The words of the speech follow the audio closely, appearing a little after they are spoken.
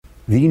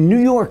The New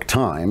York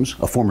Times,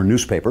 a former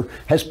newspaper,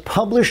 has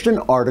published an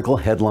article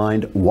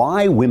headlined,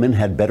 "Why Women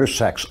Had Better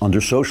Sex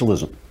Under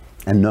Socialism."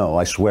 And no,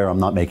 I swear I'm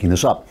not making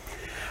this up.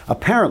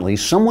 Apparently,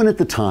 someone at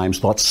the Times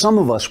thought some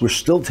of us were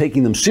still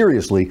taking them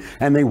seriously,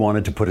 and they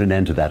wanted to put an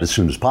end to that as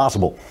soon as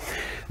possible.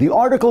 The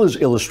article is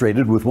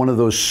illustrated with one of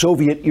those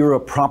Soviet-era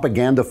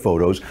propaganda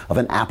photos of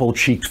an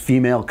apple-cheeked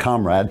female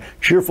comrade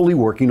cheerfully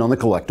working on the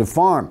collective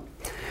farm.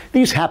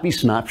 These happy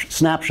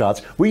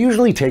snapshots were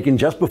usually taken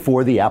just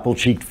before the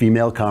apple-cheeked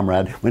female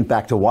comrade went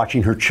back to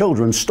watching her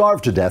children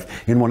starve to death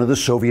in one of the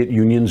Soviet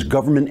Union's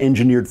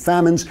government-engineered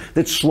famines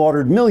that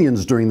slaughtered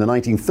millions during the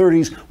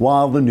 1930s,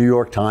 while the New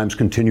York Times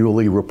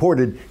continually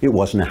reported it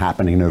wasn't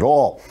happening at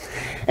all.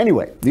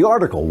 Anyway, the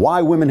article,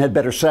 "Why Women Had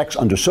Better Sex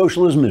Under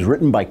Socialism," is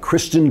written by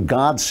Kristen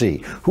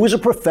Godsey, who is a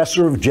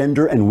professor of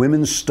gender and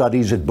women's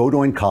studies at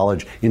Bowdoin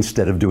College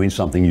instead of doing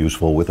something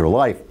useful with her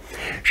life.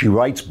 She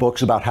writes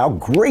books about how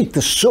great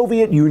the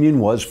Soviet Union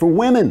was for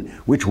women,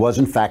 which was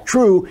in fact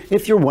true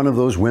if you're one of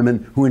those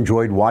women who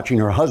enjoyed watching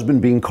her husband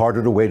being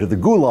carted away to the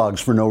gulags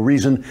for no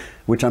reason,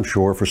 which I'm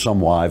sure for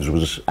some wives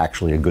was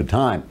actually a good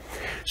time.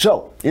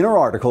 So, in her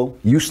article,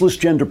 useless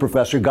gender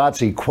professor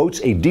Godsey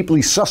quotes a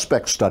deeply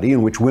suspect study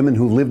in which women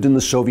who lived in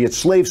the Soviet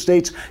slave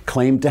states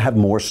claimed to have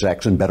more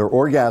sex and better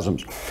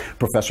orgasms.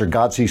 Professor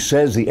Godsey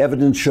says the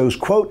evidence shows,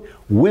 quote,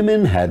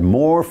 "women had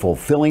more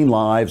fulfilling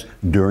lives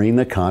during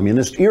the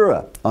communist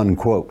era,"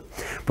 unquote.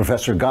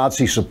 Professor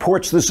Godsey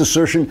supports this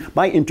assertion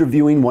by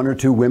interviewing one or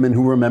two women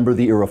who remember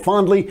the era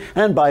fondly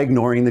and by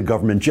ignoring the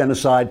government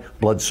genocide,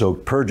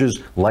 blood-soaked purges,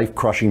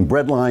 life-crushing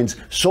breadlines,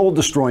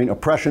 soul-destroying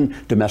oppression,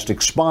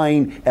 domestic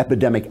spying,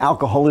 epidemic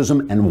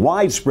alcoholism, and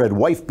widespread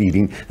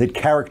wife-beating that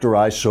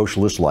characterized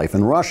socialist life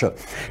in Russia.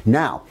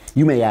 Now,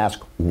 you may ask,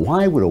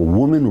 why would a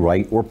woman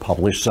write or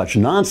publish such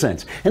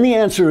nonsense? And the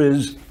answer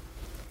is,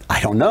 I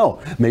don't know.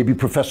 Maybe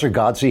Professor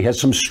Godsey has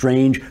some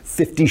strange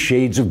 50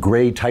 Shades of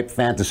Grey type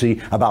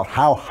fantasy about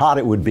how hot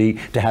it would be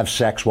to have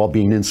sex while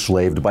being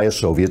enslaved by a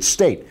Soviet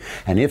state.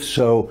 And if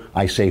so,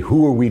 I say,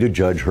 who are we to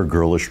judge her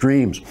girlish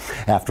dreams?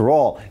 After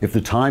all, if the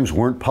Times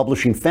weren't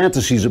publishing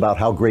fantasies about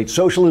how great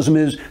socialism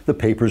is, the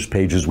paper's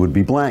pages would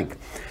be blank,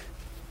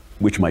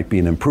 which might be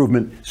an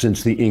improvement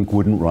since the ink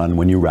wouldn't run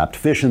when you wrapped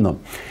fish in them.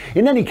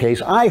 In any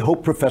case, I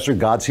hope Professor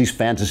Godsey's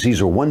fantasies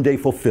are one day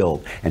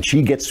fulfilled and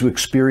she gets to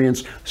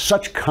experience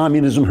such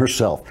communism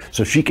herself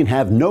so she can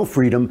have no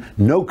freedom,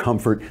 no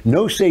comfort,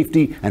 no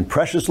safety, and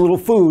precious little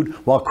food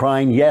while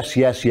crying yes,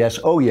 yes, yes,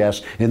 oh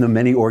yes in the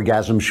many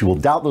orgasms she will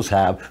doubtless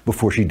have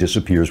before she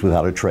disappears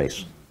without a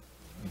trace.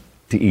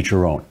 To each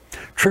her own.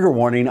 Trigger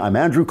warning, I'm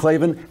Andrew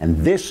Klavan,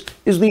 and this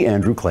is The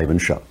Andrew Klavan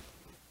Show.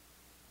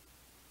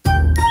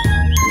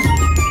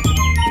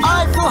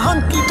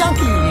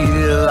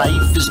 Hunky-dunky,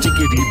 life is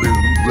tickety-boo.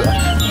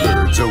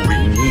 Birds are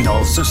winging,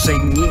 also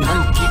singing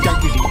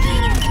hunky-dunky-doo.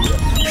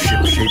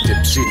 Ship-shape,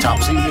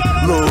 tipsy-topsy, the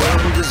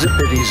world is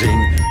zippity-zing.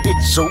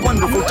 It's a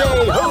wonderful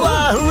day,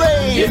 hurrah,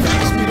 hooray! It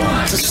makes me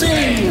want to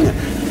sing.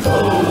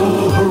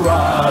 Oh,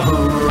 hurrah,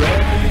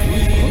 hooray!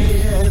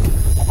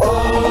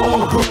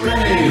 Oh,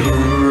 hooray,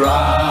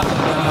 hurrah!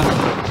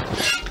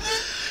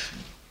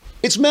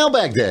 It's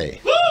Mailbag Day.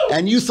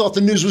 And you thought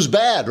the news was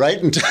bad,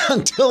 right?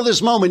 Until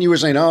this moment, you were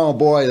saying, oh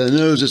boy, the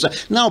news is...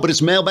 No, but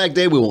it's Mailbag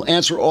Day. We will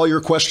answer all your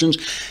questions.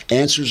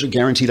 Answers are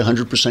guaranteed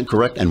 100%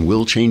 correct and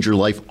will change your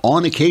life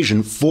on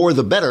occasion for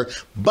the better.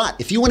 But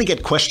if you want to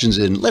get questions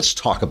in, let's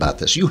talk about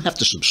this. You have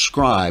to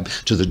subscribe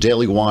to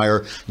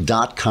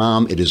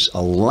thedailywire.com. It is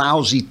a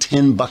lousy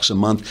 $10 a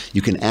month.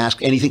 You can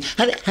ask anything.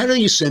 How do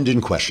you send in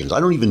questions?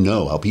 I don't even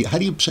know. How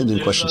do you send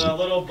in questions? There's a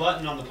little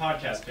button on the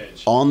podcast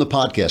page. On the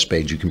podcast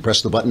page, you can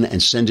press the button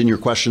and send in your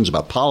questions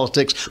about politics,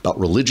 about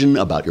religion,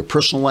 about your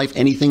personal life,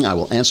 anything. I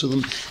will answer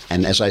them.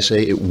 And as I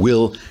say, it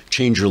will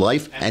change your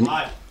life. And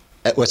live.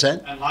 What's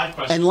that? And live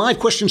questions. And live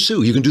questions,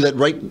 too. You can do that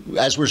right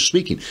as we're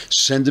speaking.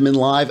 Send them in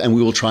live, and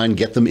we will try and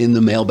get them in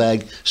the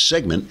mailbag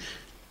segment.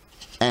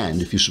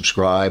 And if you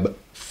subscribe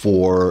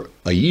for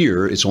a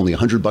year, it's only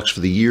 $100 for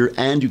the year,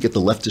 and you get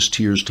the Leftist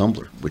Tears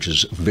tumbler, which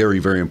is very,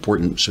 very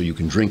important, so you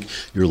can drink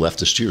your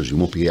leftist tears. You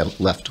won't be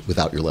left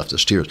without your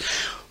leftist tears.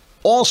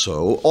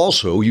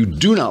 Also, you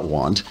do not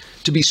want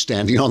to be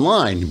standing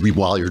online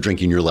while you're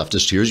drinking your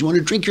leftist tears. You want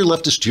to drink your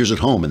leftist tears at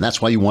home, and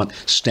that's why you want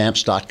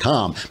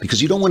Stamps.com,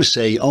 because you don't want to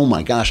say, oh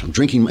my gosh,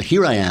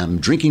 here I am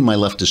drinking my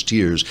leftist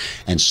tears,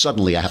 and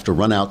suddenly I have to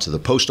run out to the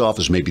post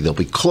office. Maybe they'll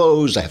be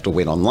closed. I have to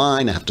wait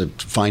online. I have to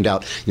find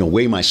out,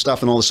 weigh my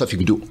stuff and all this stuff. You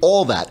can do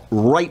all that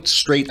right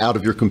straight out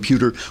of your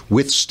computer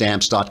with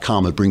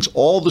Stamps.com. It brings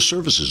all the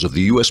services of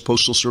the U.S.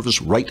 Postal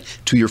Service right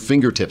to your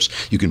fingertips.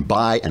 You can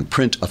buy and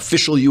print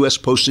official U.S.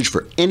 postage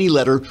for any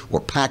letter or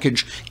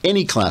package,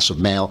 any class of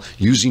mail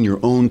using your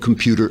own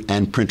computer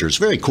and printer. It's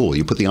very cool.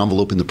 You put the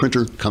envelope in the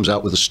printer, comes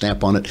out with a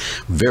stamp on it.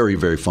 Very,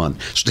 very fun.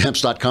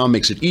 Stamps.com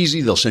makes it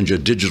easy. They'll send you a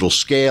digital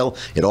scale.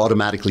 It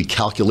automatically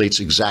calculates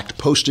exact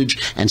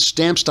postage, and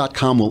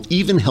Stamps.com will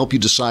even help you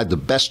decide the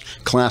best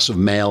class of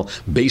mail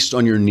based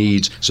on your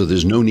needs, so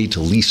there's no need to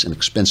lease an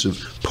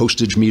expensive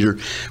postage meter.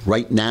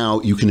 Right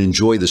now, you can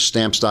enjoy the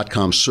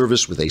Stamps.com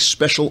service with a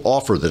special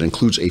offer that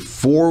includes a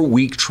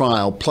 4-week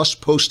trial plus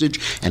postage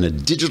and a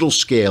digital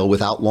scale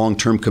without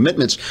long-term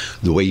commitments.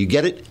 The way you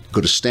get it,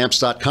 go to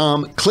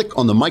Stamps.com, click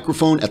on the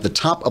microphone at the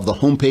top of the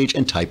homepage,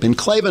 and type in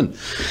Klavan.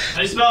 How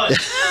do you spell it?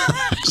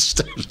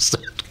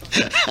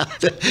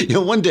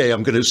 One day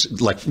I'm going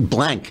to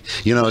blank.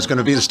 It's going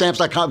to be the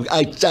Stamps.com.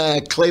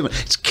 Klavan.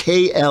 It's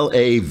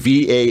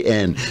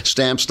Klavan.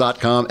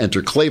 Stamps.com.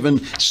 Enter Klavan.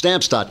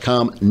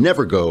 Stamps.com.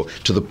 Never go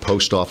to the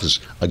post office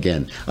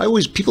again.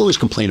 People always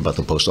complain about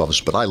the post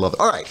office, but I love it.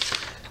 All right.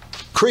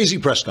 Crazy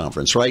press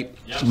conference, right?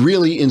 Yep.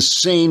 Really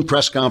insane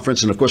press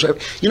conference. And of course,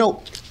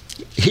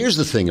 here's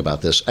the thing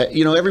about this.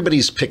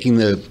 Everybody's picking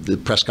the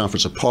press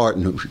conference apart,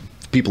 and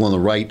people on the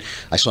right.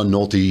 I saw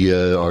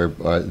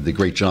Nolte, the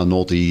great John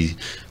Nolte,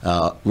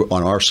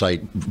 on our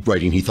site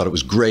writing. He thought it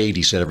was great.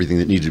 He said everything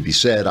that needed to be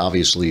said.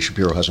 Obviously,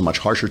 Shapiro has a much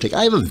harsher take.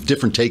 I have a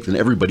different take than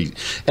everybody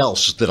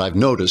else that I've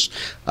noticed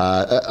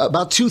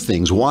about two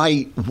things: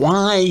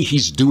 why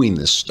he's doing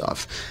this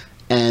stuff,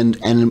 and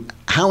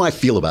how I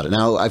feel about it.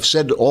 Now, I've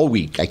said all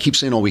week. I keep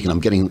saying all week, and I'm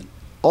getting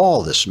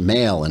all this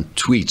mail and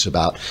tweets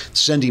about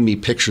sending me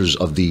pictures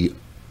of the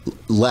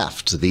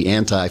left, the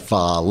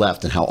Antifa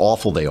left, and how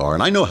awful they are.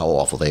 And I know how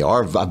awful they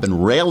are. I've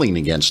been railing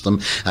against them.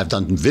 I've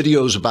done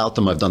videos about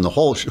them. I've done the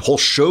whole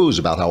shows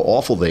about how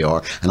awful they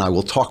are. And I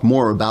will talk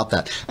more about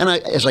that. And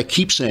as I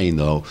keep saying,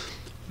 though,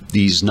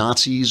 these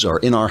Nazis are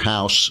in our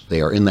house.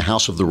 They are in the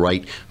house of the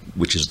right,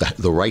 which is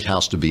the right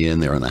house to be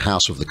in. They're in the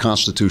house of the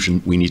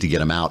Constitution. We need to get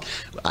them out.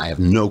 I have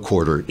no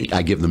quarter.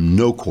 I give them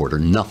no quarter,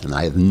 nothing.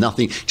 I have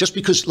nothing. Just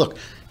because, look,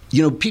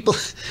 people...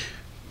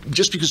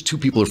 Just because two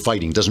people are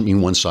fighting doesn't mean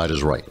one side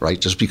is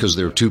right? Just because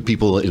there are two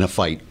people in a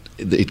fight,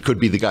 it could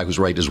be the guy who's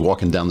right is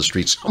walking down the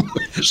street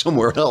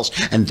somewhere else.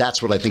 And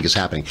that's what I think is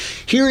happening.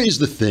 Here is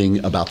the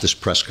thing about this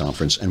press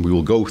conference, and we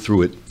will go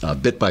through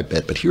it bit by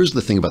bit. But here's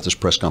the thing about this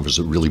press conference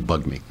that really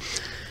bugged me.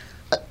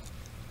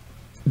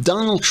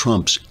 Donald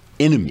Trump's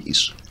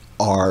enemies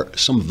are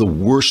some of the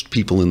worst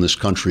people in this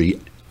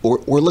country.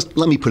 Or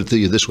let me put it to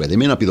you this way. They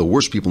may not be the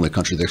worst people in the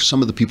country. They're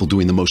some of the people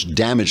doing the most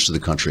damage to the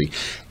country.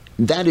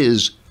 That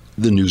is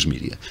the news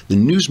media. The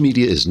news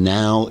media is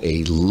now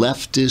a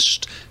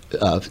leftist,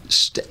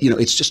 it's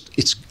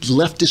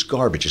leftist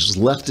garbage. It's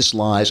leftist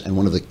lies. And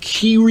one of the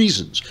key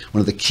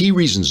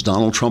reasons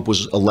Donald Trump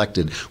was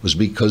elected was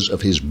because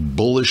of his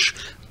bullish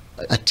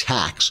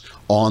attacks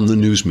on the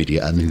news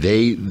media. I mean,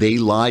 they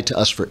lied to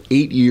us for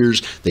 8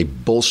 years. They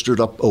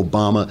bolstered up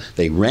Obama.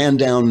 They ran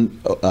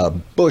down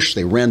Bush.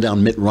 They ran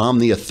down Mitt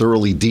Romney, a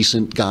thoroughly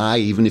decent guy,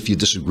 even if you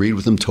disagreed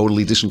with him,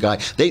 totally decent guy.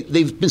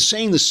 They've been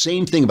saying the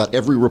same thing about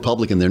every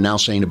Republican. They're now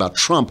saying about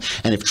Trump.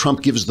 And if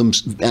Trump gives them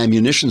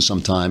ammunition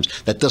sometimes,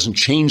 that doesn't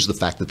change the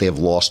fact that they have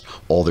lost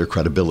all their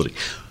credibility.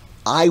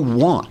 I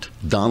want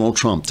Donald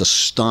Trump to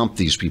stomp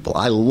these people.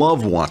 I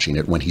love watching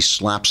it when he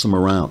slaps them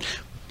around.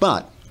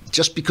 But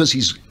just because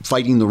he's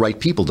fighting the right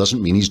people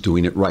doesn't mean he's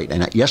doing it right.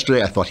 And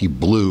yesterday I thought he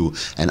blew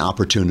an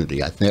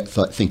opportunity. I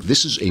think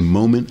this is a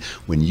moment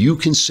when you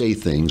can say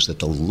things that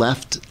the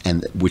left,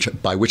 and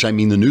by which I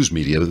mean the news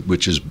media,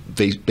 which is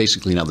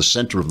basically now the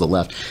center of the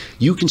left,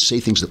 you can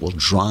say things that will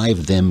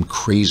drive them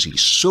crazy,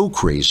 so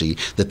crazy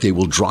that they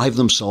will drive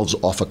themselves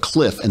off a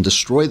cliff and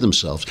destroy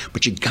themselves.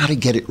 But you got to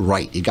get it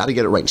right. You got to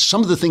get it right. And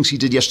some of the things he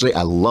did yesterday,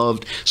 I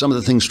loved. Some of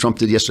the things Trump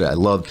did yesterday, I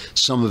loved.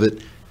 Some of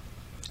it,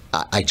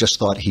 I just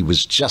thought he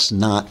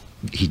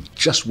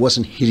just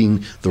wasn't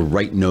hitting the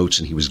right notes,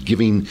 and he was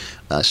giving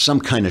some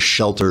kind of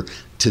shelter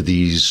to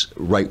these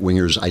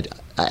right-wingers.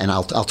 And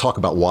I'll talk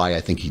about why I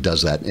think he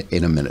does that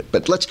in a minute.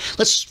 But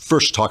let's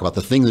first talk about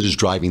the thing that is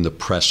driving the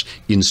press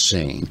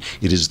insane.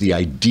 It is the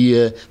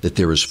idea that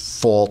there is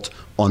fault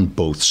on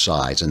both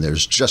sides, and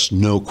there's just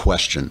no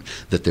question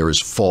that there is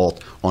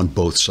fault on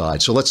both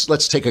sides. So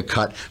let's take a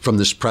cut from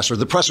this presser.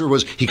 The presser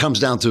he comes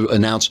down to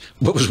announce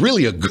what was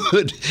really a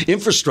good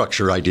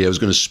infrastructure idea. It was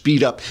going to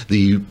speed up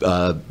the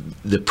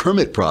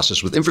permit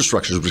process with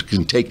infrastructure, which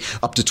can take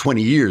up to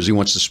 20 years. He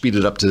wants to speed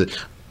it up to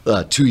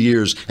 2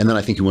 years, and then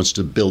I think he wants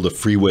to build a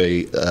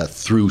freeway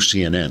through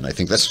CNN. I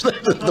think that's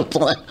the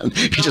plan. A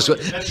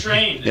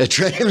train. A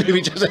train,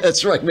 maybe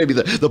that's right. Maybe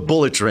the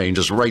bullet train,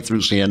 just right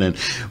through CNN.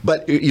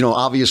 But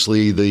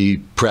obviously the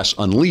press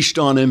unleashed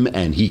on him,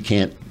 and he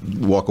can't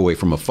walk away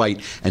from a fight,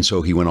 and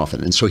so he went off.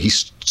 And so he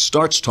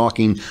starts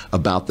talking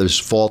about this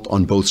fault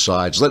on both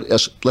sides.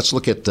 Let's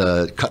look at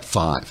cut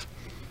 5.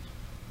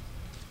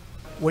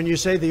 When you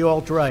say the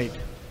alt-right,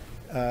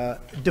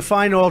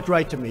 define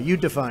alt-right to me. You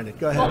define it.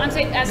 Go ahead. Well, I'm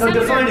saying,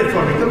 define it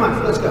for me. Come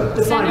on, let's go.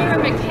 Senator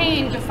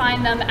McCain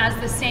defined them as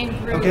the same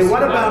group. Okay,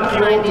 what about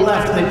the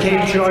alt-left that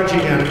came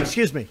charging at him?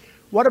 Excuse me.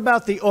 What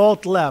about the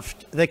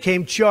alt-left that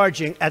came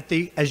charging at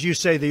the, as you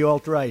say, the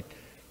alt-right?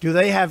 Do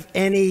they have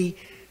any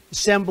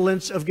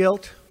semblance of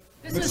guilt?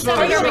 This is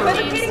Senator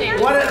McCain's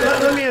statement.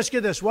 Let me ask you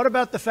this. What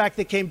about the fact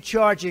that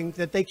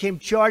they came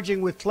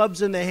charging with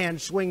clubs in their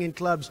hands, swinging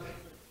clubs?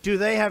 Do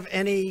they have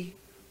any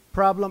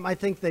problem? I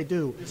think they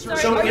do. So,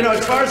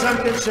 as far as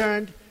I'm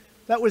concerned,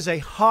 that was a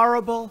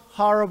horrible,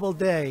 horrible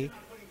day.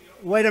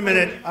 Wait a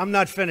minute. I'm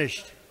not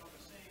finished.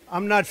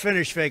 I'm not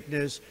finished, fake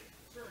news.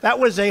 That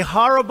was a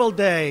horrible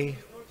day.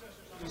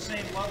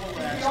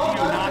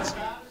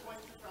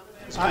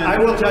 I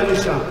will tell you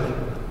something.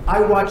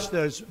 I watched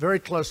those very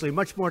closely,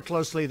 much more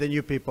closely than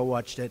you people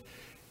watched it.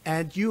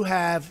 And you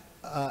have,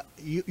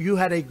 you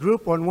had a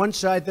group on one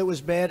side that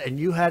was bad, and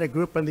you had a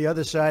group on the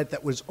other side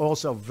that was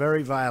also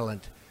very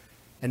violent.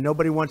 And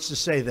nobody wants to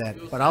say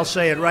that, but I'll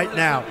say it right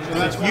now.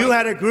 You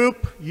had a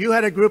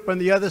group on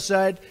the other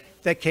side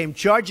that came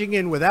charging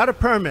in without a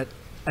permit,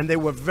 and they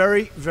were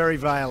very, very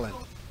violent.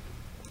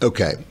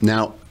 Okay,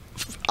 now,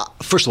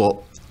 first of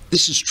all,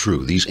 this is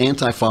true. These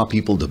Antifa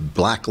people, the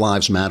Black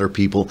Lives Matter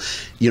people,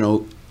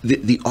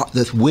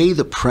 the way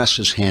the press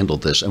has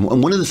handled this, and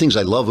one of the things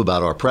I love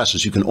about our press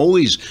is you can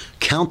always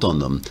count on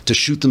them to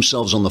shoot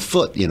themselves on the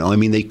foot. I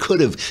mean, they could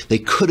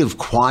have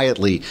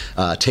quietly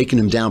taken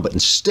him down, but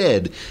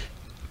instead,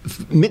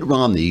 Mitt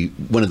Romney,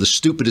 one of the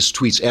stupidest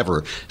tweets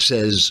ever,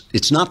 says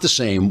it's not the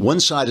same.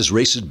 One side is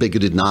racist,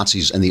 bigoted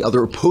Nazis, and the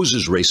other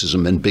opposes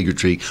racism and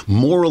bigotry.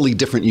 Morally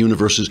different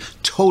universes.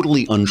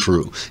 Totally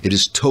untrue. It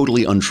is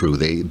totally untrue.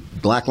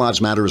 Black Lives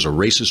Matter is a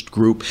racist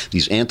group.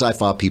 These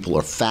Antifa people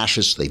are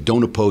fascists. They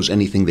don't oppose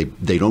anything.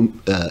 They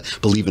don't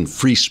believe in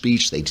free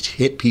speech. They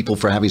hit people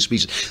for having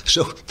speech.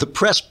 So the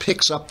press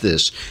picks up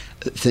this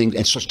thing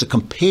and starts to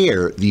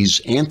compare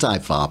these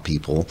Antifa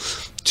people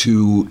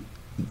to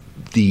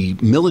the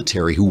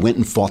military who went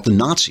and fought the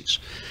Nazis.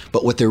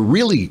 But what they're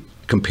really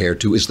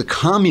compared to is the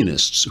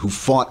communists who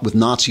fought with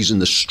Nazis in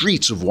the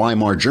streets of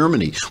Weimar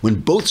Germany when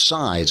both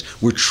sides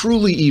were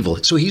truly evil.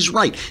 So he's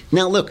right.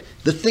 Now, look,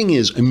 the thing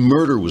is, a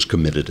murder was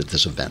committed at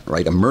this event,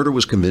 right? A murder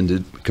was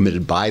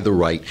committed by the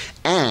right,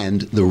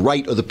 and the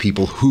right are the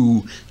people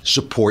who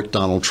support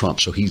Donald Trump.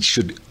 So he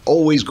should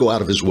always go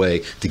out of his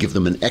way to give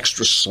them an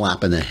extra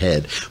slap in the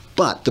head.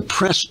 But the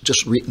press,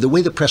 the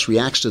way the press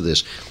reacts to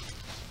this,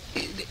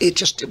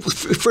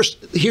 first,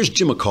 here's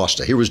Jim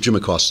Acosta. Here was Jim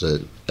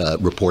Acosta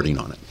reporting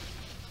on it.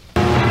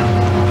 Pay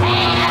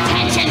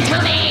attention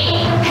to me!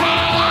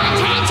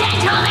 Pay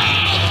attention to me!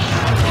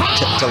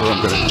 Tell her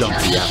I'm going to dump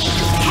the apple.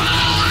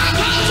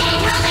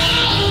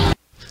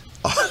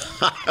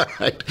 All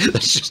right.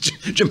 That's just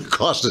Jim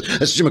Acosta.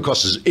 That's Jim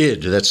Acosta's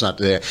id. That's not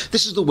there.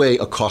 This is the way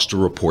Acosta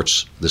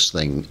reports this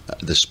thing,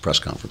 this press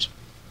conference.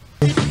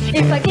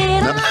 If I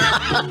get up,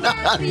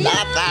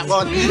 not that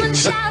one. and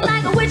shout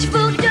like a witch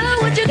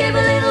voodoo, would you give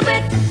a little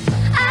bit?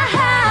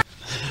 Aha!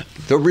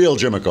 The real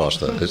Jim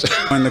Acosta.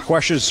 When the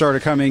questions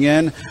started coming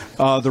in,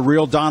 the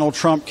real Donald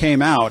Trump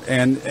came out,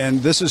 and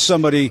this is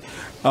somebody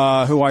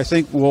who I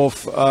think,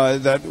 Wolf,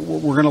 that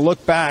we're going to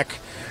look back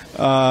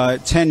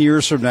 10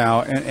 years from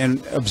now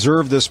and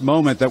observe this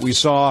moment that we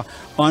saw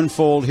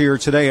unfold here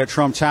today at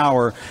Trump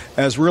Tower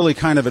as really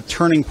kind of a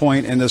turning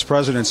point in this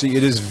presidency.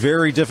 It is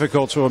very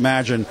difficult to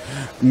imagine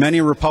many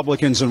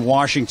Republicans in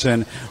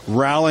Washington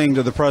rallying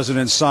to the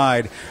president's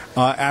side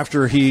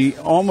after he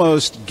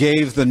almost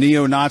gave the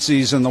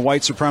neo-Nazis and the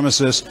white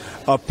supremacists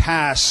a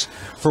pass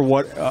for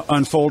what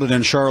unfolded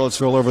in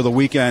Charlottesville over the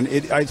weekend.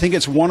 I think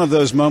it's one of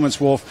those moments,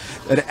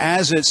 Wolf, that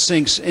as it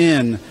sinks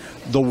in,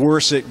 the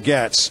worse it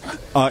gets.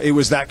 It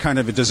was that kind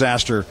of a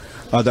disaster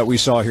that we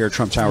saw here at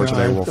Trump Tower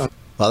today, Wolf.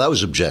 Well, that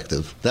was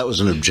objective. That was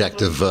an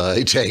objective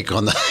take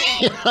on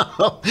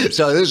the.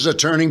 So this is a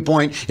turning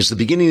point. It's the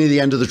beginning of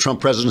the end of the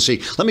Trump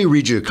presidency. Let me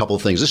read you a couple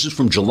of things. This is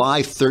from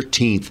July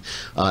 13th,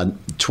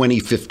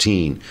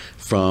 2015.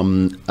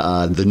 From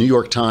the New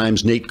York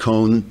Times, Nate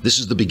Cohn. This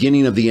is the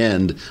beginning of the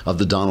end of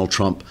the Donald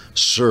Trump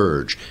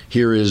surge.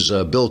 Here is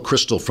Bill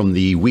Kristol from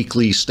the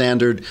Weekly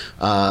Standard.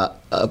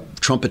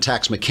 Trump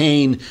attacks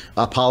McCain.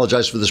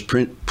 Apologize for this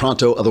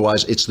pronto.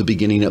 Otherwise, it's the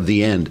beginning of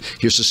the end.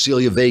 Here's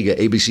Cecilia Vega,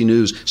 ABC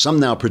News. Some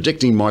now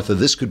predicting, Martha,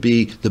 this could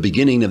be the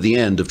beginning of the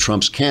end of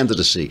Trump's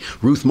candidacy.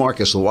 Ruth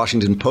Marcus, The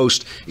Washington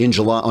Post, on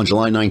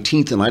July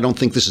 19th. And I don't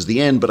think this is the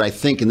end, but I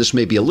think, and this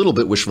may be a little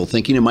bit wishful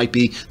thinking, it might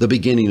be the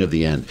beginning of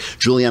the end.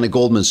 Juliana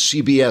Goldman,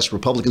 CBS,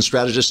 Republican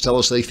strategists tell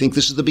us they think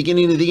this is the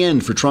beginning of the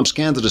end for Trump's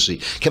candidacy.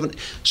 Kevin,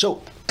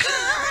 so,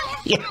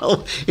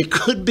 it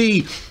could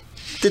be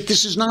that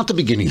this is not the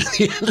beginning of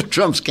the end of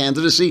Trump's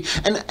candidacy.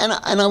 And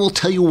I will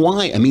tell you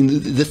why. I mean,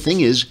 the thing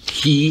is,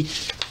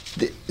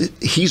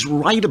 he's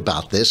right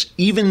about this.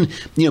 Even,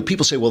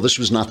 people say, well, this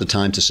was not the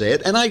time to say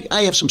it. And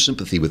I have some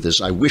sympathy with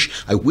this. I wish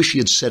he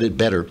had said it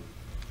better.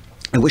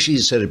 I wish he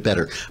had said it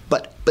better.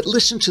 But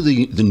listen to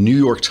the New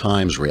York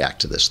Times react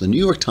to this. The New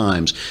York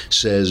Times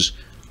says,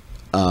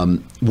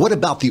 What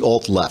about the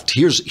alt-left?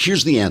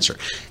 Here's the answer.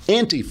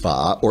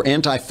 Antifa, or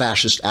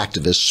anti-fascist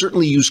activists,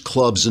 certainly use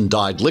clubs and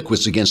dyed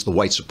liquids against the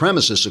white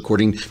supremacists,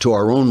 according to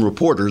our own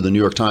reporter, the New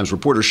York Times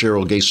reporter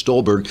Cheryl Gay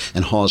Stolberg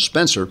and Hawes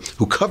Spencer,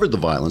 who covered the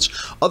violence.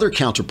 Other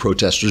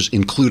counter-protesters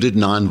included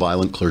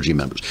nonviolent clergy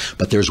members.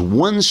 But there's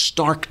one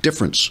stark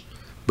difference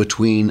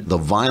between the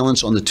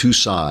violence on the two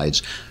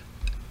sides.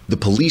 The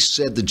police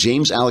said that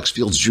James Alex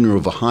Fields Jr.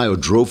 of Ohio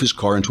drove his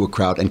car into a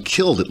crowd and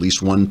killed at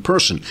least one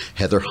person,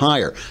 Heather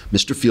Heyer.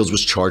 Mr. Fields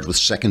was charged with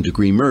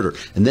second-degree murder.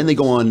 And then they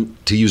go on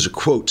to use a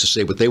quote to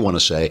say what they want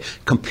to say.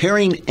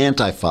 Comparing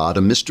Antifa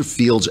to Mr.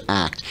 Fields'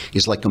 act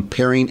is like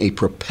comparing a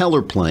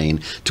propeller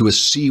plane to a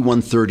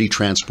C-130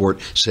 transport,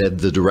 said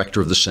the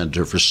director of the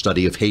Center for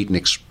Study of Hate and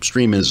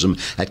Extremism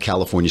at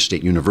California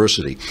State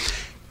University.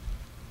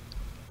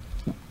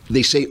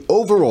 They say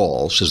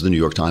overall, says the New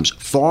York Times,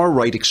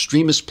 far-right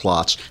extremist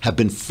plots have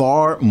been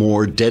far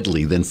more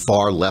deadly than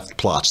far-left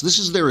plots. This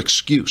is their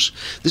excuse.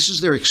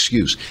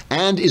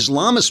 And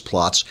Islamist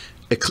plots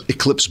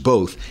eclipse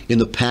both in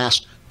the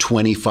past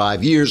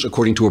 25 years,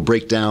 according to a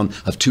breakdown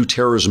of two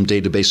terrorism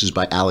databases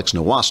by Alex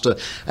Nowasta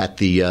at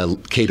the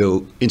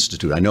Cato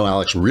Institute. I know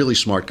Alex, really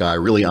smart guy,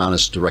 really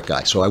honest, direct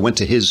guy. So I went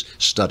to his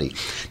study.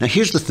 Now,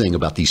 here's the thing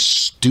about these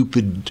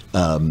stupid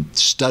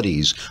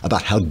studies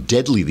about how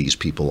deadly these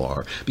people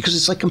are, because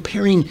it's like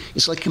comparing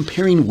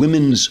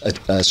women's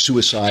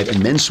suicide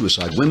and men's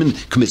suicide. Women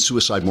commit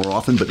suicide more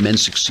often, but men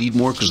succeed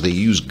more because they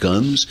use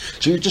guns.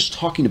 So you're just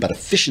talking about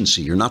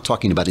efficiency. You're not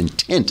talking about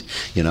intent.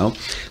 You know,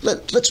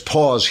 let's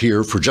pause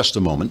here for just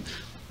a moment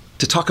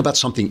to talk about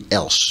something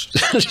else.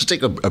 Just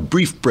take a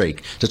brief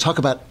break to talk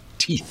about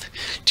teeth.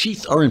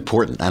 Teeth are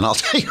important, and I'll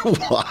tell you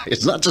why.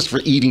 It's not just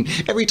for eating.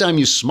 Every time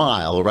you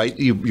smile, right,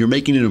 you're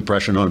making an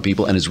impression on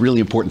people, and it's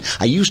really important.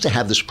 I used to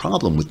have this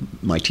problem with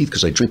my teeth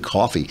because I drink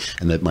coffee,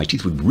 and that my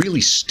teeth would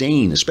really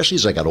stain, especially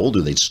as I got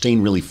older. They'd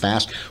stain really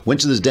fast.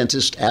 Went to the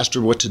dentist, asked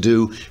her what to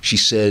do. She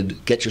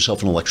said, get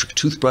yourself an electric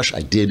toothbrush.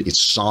 I did. It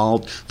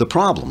solved the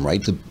problem,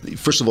 right?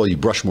 First of all, you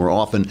brush more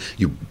often.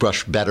 You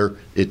brush better.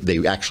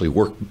 They actually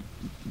work.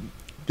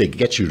 They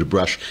get you to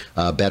brush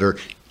better.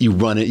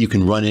 You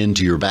can run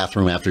into your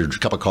bathroom after a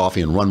cup of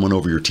coffee and run one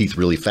over your teeth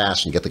really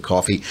fast and get the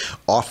coffee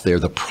off there.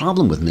 The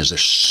problem with them is they're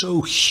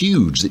so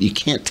huge that you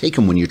can't take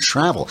them when you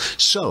travel.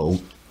 So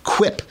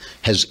Quip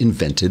has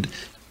invented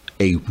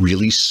a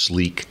really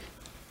sleek,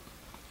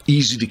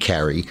 easy to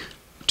carry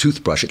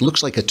toothbrush. It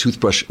looks like a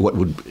toothbrush, what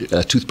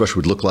a toothbrush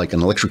would look like,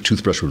 an electric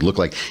toothbrush would look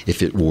like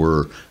if it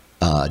were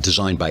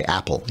designed by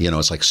Apple. You know,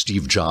 it's like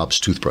Steve Jobs'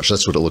 toothbrush.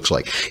 That's what it looks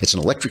like. It's an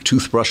electric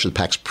toothbrush that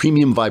packs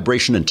premium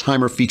vibration and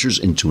timer features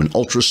into an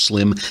ultra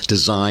slim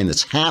design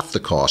that's half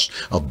the cost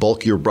of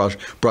bulkier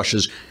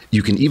brushes.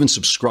 You can even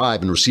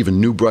subscribe and receive a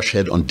new brush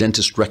head on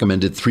dentist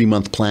recommended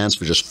 3-month plans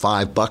for just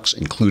 $5,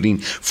 including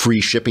free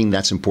shipping.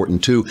 That's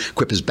important too.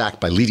 Quip is backed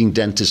by leading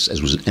dentists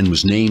and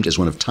was named as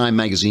one of Time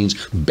Magazine's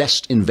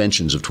best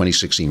inventions of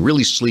 2016.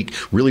 Really sleek,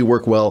 really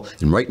work well.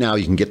 And right now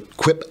you can get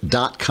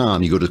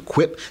quip.com. You go to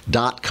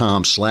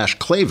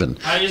quip.com/Klavan.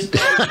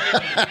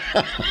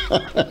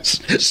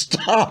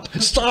 Stop.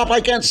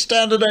 I can't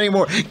stand it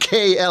anymore.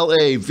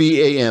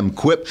 KLAVAM,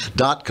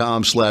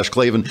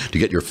 quip.com/Klavan to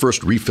get your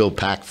first refill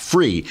pack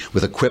free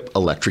with a Quip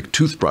electric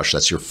toothbrush.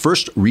 That's your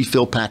first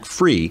refill pack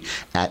free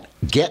at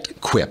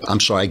GetQuip. I'm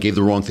sorry, I gave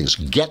the wrong things.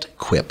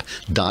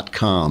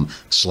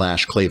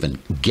 GetQuip.com/Klavan.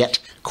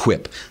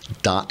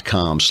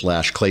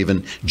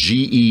 GetQuip.com/Klavan.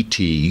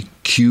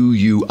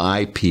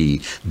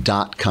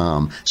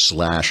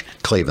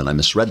 GetQuip.com/Klavan. I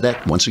misread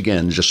that once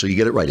again, just so you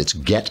get it right. It's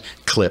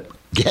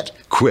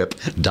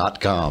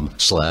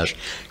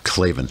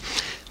GetQuip.com/Klavan.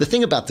 The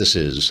thing about this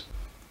is,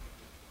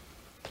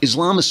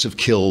 Islamists have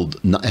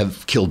killed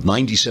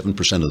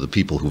 97% of the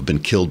people who've been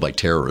killed by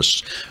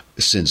terrorists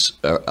since,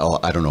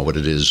 I don't know what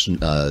it is,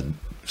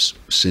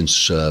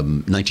 since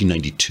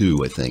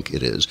 1992, I think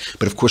it is.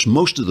 But of course,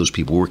 most of those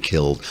people were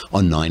killed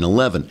on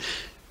 9/11.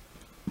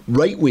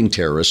 Right-wing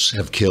terrorists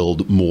have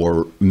killed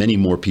many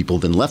more people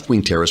than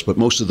left-wing terrorists, but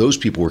most of those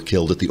people were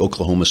killed at the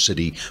Oklahoma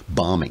City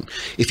bombing.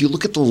 If you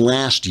look at the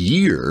last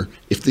year,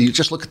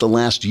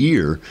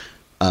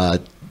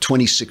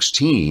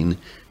 2016,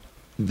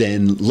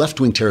 then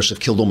left-wing terrorists have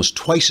killed almost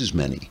twice as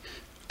many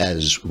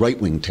as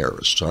right-wing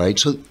terrorists, all right?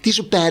 So these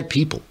are bad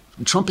people.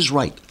 Trump is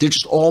right. They're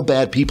just all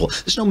bad people.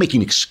 There's no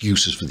making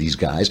excuses for these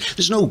guys.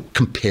 There's no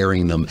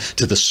comparing them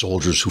to the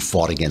soldiers who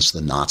fought against the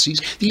Nazis.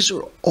 These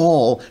are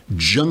all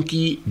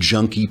junky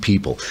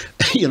people,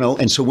 you know?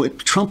 And so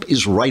Trump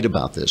is right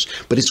about this,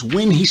 but it's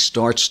when he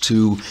starts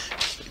to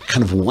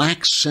kind of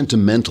wax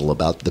sentimental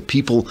about the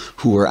people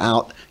who are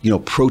out, you know,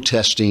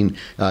 protesting.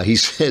 He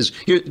says,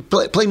 here,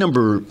 play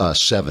number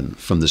 7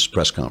 from this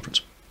press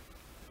conference.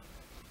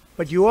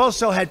 But you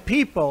also had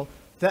people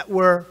that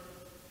were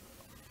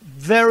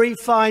very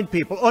fine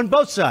people on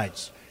both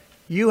sides.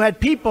 You had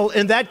people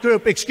in that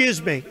group,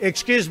 excuse me,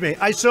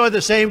 I saw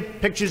the same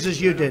pictures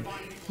as you did.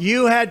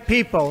 You had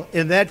people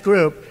in that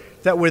group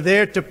that were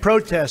there to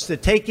protest the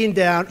taking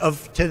down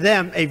of, to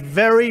them, a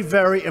very,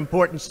 very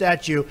important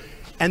statue.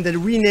 and the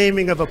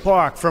renaming of a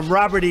park from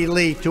Robert E.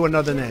 Lee to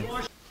another name.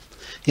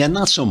 Yeah,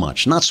 not so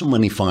much. Not so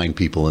many fine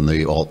people in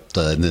the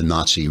in the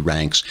Nazi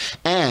ranks,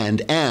 and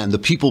the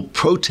people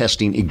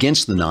protesting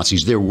against the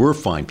Nazis. There were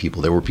fine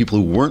people. There were people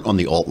who weren't on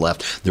the alt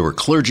left. There were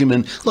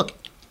clergymen. Look,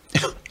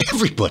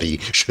 everybody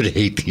should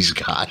hate these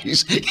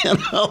guys. You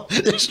know,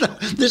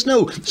 there's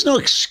no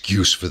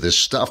excuse for this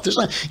stuff. There's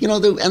not, you know,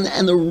 the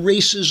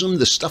racism,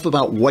 the stuff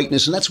about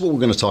whiteness, and that's what we're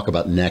going to talk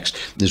about next.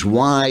 Is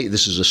why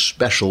this is a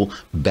special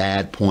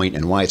bad point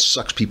and why it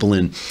sucks people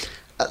in.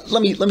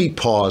 Let me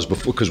pause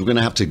before, because we're going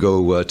to have to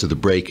go to the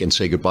break and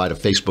say goodbye to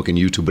Facebook and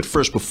YouTube. But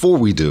first, before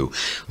we do,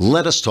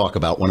 let us talk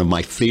about one of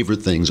my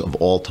favorite things of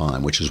all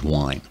time, which is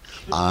wine.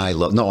 I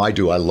love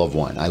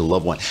wine. I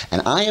love wine.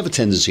 And I have a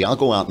tendency, I'll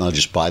go out and I'll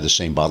just buy the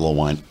same bottle of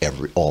wine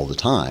all the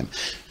time.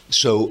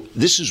 So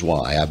this is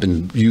why I've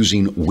been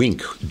using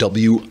Winc,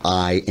 W-I-N-C.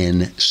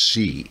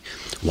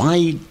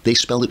 Why they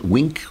spell it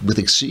Winc with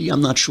a C,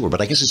 I'm not sure.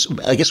 But I guess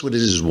what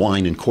it is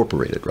Wine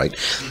Incorporated, right?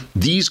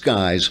 These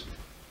guys,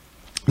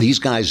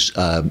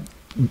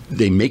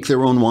 they make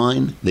their own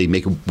wine. They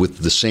make it with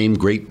the same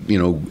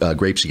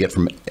grapes you get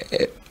from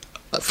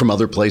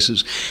other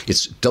places.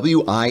 It's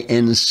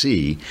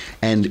W-I-N-C,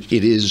 and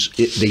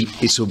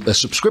it's a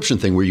subscription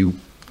thing where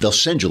they'll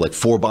send you like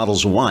 4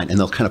 bottles of wine, and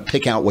they'll kind of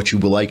pick out what you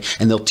will like,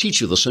 and they'll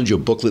send you a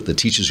booklet that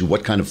teaches you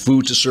what kind of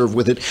food to serve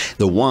with it.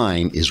 The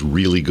wine is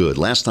really good.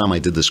 Last time I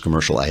did this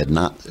commercial, I had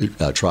not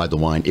tried the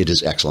wine. It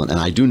is excellent, and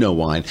I do know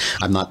wine.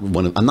 I'm not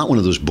one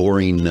of those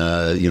boring,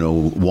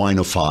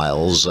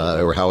 winophiles,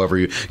 or however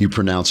you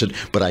pronounce it,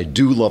 but I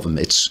do love them.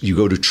 You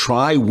go to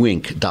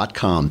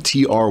trywinc.com,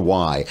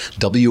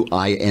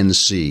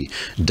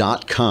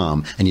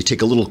 TRYWINC.com, and you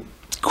take a little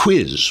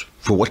quiz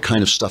for what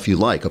kind of stuff you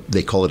like.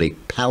 They call it a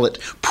palate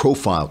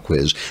profile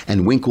quiz,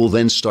 and Winc will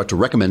then start to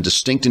recommend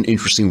distinct and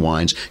interesting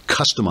wines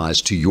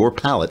customized to your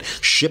palate,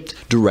 shipped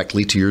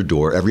directly to your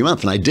door every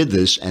month. And I did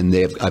this, and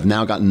I've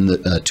now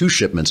gotten 2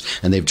 shipments,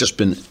 and they've just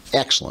been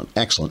excellent.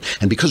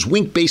 And because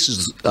Winc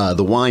bases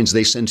the wines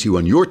they send to you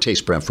on your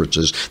taste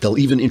preferences, they'll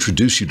even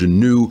introduce you to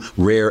new,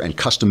 rare, and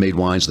custom-made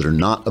wines that are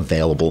not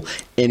available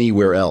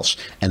anywhere else.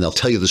 And they'll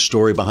tell you the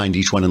story behind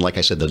each one, and like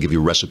I said, they'll give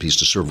you recipes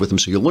to serve with them,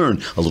 so you'll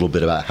learn a little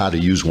bit about how to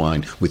use wine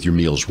with your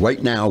meals.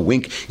 Right now,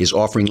 Winc is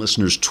offering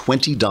listeners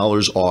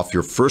 $20 off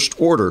your first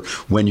order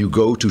when you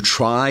go to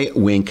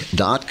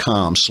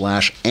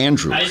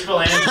trywinc.com/Andrew. How do you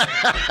spell Andrew?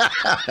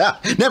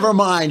 Never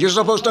mind. You're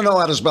supposed to know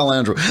how to spell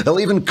Andrew.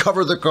 They'll even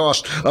cover the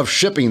cost of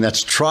shipping.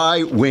 That's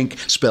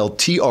TryWinc, spelled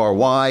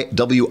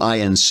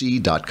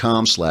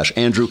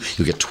TRYWINC.com/Andrew.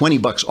 You'll get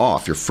 $20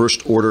 off your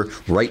first order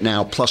right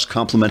now, plus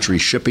complimentary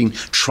shipping.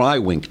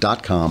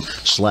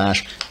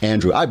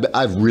 TryWinc.com/Andrew.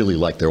 I've really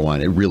liked their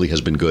wine. It really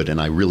has been good,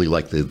 and I really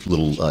like the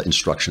little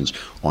instructions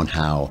on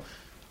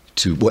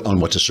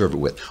what to serve it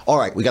with. All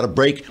right, we got a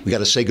break. We got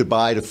to say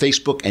goodbye to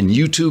Facebook and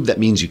YouTube. That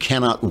means you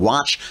cannot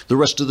watch the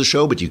rest of the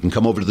show, but you can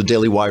come over to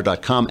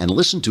thedailywire.com and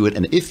listen to it.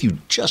 And if you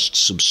just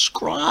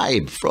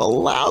subscribe for a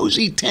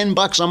lousy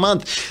 $10 a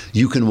month,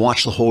 you can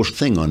watch the whole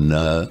thing on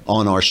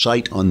our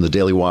site, on the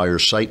Daily Wire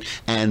site,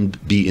 and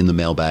be in the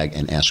mailbag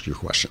and ask your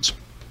questions.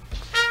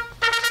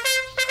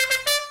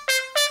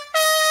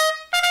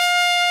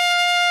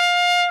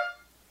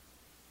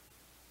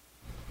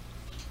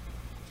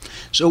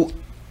 So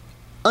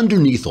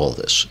underneath all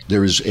this,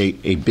 there is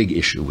a big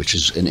issue, which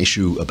is an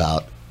issue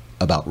about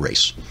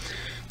race.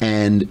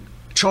 And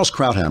Charles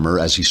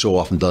Krauthammer, as he so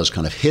often does,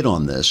 kind of hit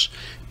on this,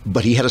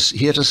 but he had a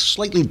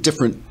slightly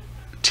different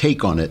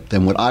take on it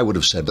than what I would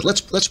have said. But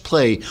let's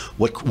play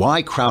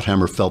why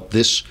Krauthammer felt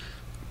this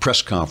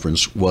press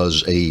conference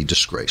was a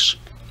disgrace.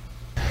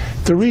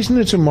 The reason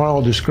it's a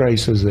moral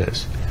disgrace is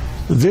this.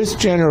 This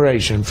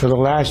generation, for the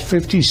last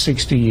 50,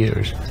 60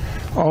 years,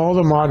 all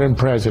the modern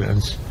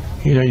presidents,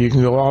 you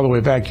can go all the way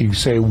back, you can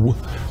say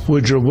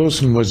Woodrow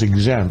Wilson was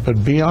exempt,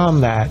 but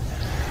beyond that,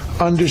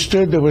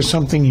 understood there was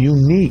something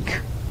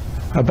unique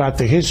about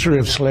the history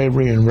of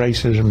slavery and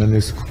racism in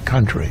this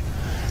country,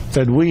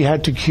 that we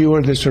had to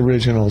cure this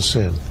original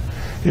sin.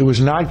 It was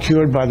not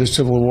cured by the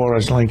Civil War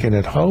as Lincoln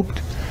had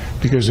hoped,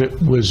 because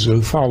it was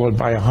followed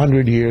by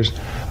 100 years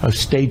of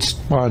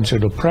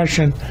state-sponsored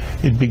oppression.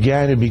 It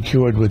began to be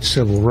cured with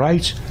civil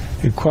rights,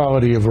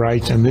 equality of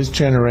rights, and this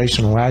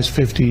generation, the last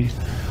 50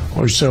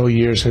 or so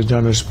years, has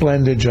done a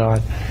splendid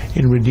job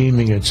in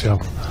redeeming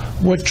itself.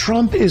 What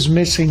Trump is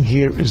missing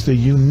here is the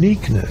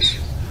uniqueness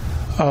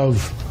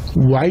of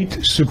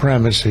white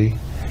supremacy,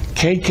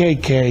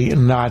 KKK,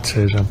 and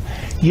Nazism.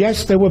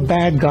 Yes, there were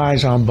bad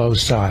guys on both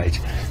sides.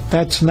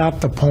 That's not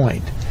the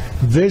point.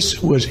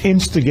 This was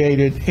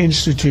instituted,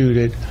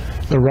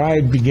 the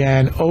riot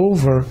began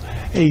over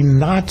a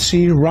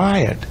Nazi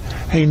riot,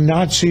 a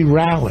Nazi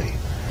rally.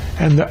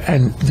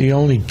 And the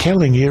only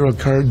killing here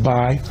occurred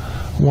by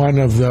one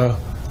of the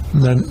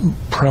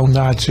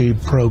pro-Nazi,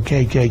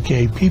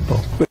 pro-KKK people.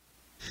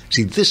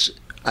 See, this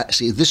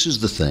is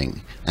the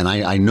thing, and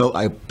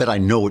I bet I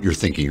know what you're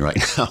thinking right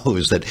now,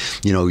 is that,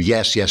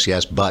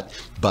 yes, but.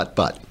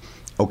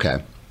 Okay.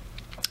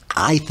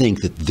 I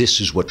think that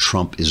this is what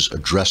Trump is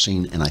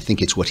addressing, and I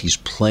think it's what he's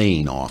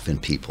playing off in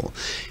people,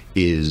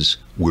 is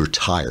we're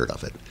tired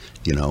of it.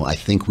 You know, I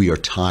think we are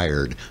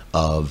tired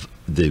of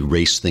the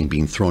race thing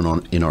being thrown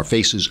on in our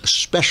faces,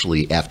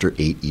 especially after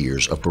 8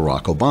 years of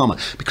Barack Obama.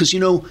 Because, you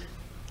know,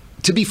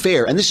 to be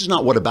fair, and this is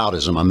not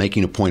whataboutism, I'm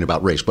making a point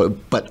about race,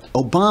 but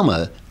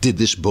Obama did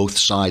this both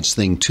sides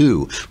thing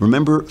too.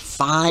 Remember,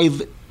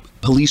 5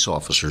 police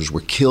officers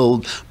were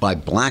killed by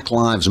Black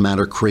Lives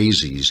Matter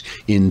crazies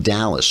in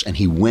Dallas, and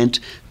he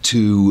went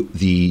to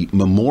the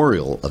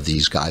memorial of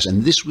these guys,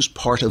 and this was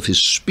part of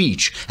his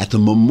speech at the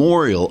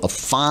memorial of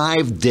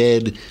 5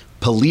 dead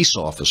police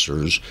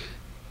officers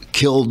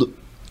killed,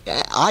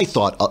 I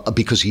thought,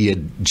 because he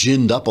had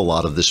ginned up a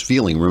lot of this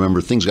feeling.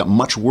 Remember, things got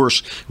much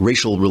worse,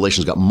 racial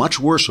relations got much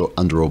worse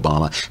under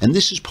Obama, and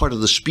this is part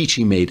of the speech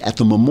he made at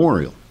the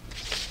memorial.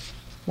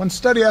 When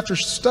study after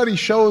study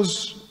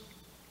shows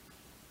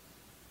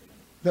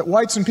that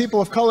whites and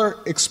people of color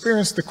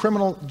experience the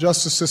criminal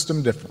justice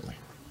system differently.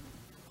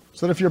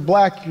 So that if you're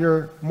black,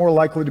 you're more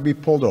likely to be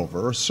pulled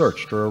over or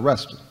searched or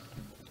arrested.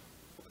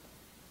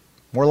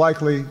 More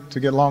likely to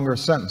get longer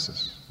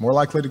sentences. More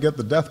likely to get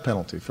the death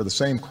penalty for the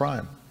same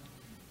crime.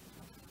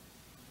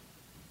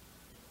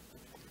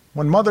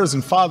 When mothers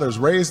and fathers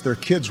raise their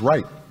kids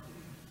right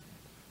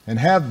and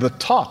have the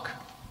talk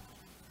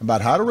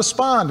about how to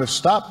respond if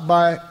stopped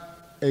by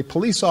a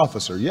police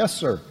officer, yes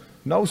sir,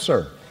 no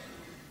sir,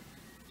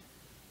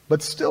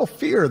 but still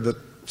fear that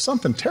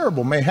something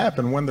terrible may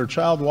happen when their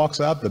child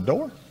walks out the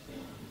door?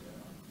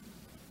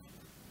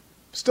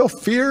 Still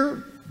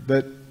fear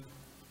that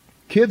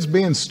kids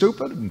being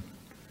stupid and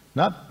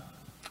not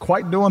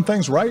quite doing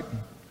things right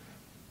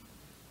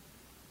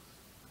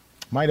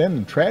might end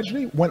in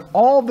tragedy? When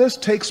all this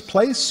takes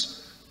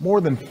place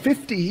more than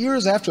 50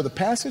 years after the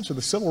passage of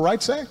the Civil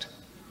Rights Act,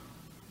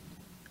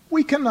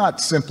 we cannot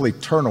simply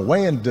turn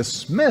away and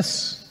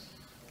dismiss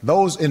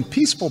those in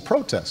peaceful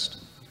protest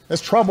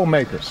as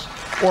troublemakers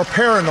or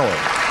paranoid.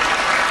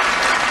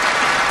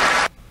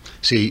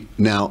 See,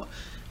 now,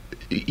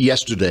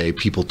 yesterday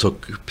people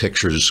took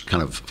pictures,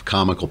 kind of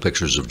comical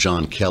pictures of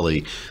John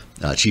Kelly,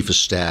 chief of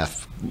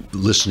staff,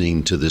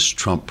 listening to this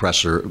Trump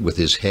presser with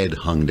his head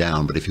hung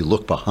down. But if you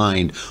look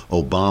behind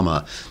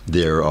Obama,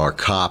 there are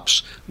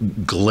cops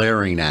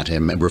glaring at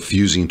him and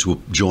refusing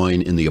to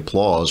join in the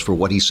applause for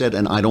what he said.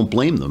 And I don't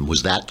blame them.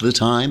 Was that the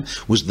time?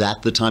 Was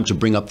that the time to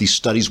bring up these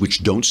studies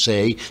which don't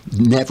say,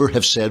 never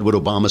have said what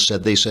Obama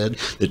said they said?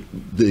 That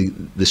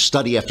the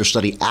study after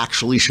study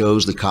actually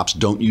shows that cops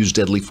don't use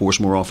deadly force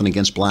more often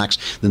against blacks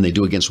than they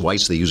do against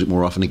whites. They use it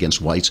more often against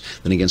whites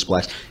than against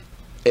blacks.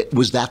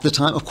 Was that the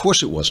time? Of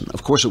course it wasn't.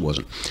 Of course it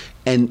wasn't.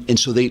 And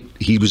so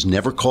he was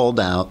never called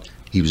out.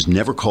 He was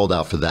never called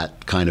out for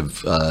that kind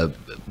of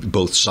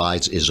both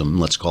sides-ism,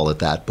 let's call it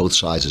that, both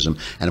sides-ism.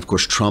 And of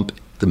course, Trump,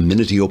 the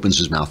minute he opens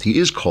his mouth, he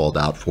is called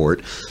out for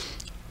it.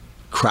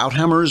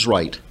 Krauthammer is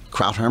right.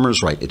 Krauthammer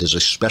is right. It is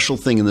a special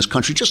thing in this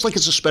country, just like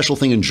it's a special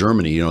thing in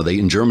Germany. You know,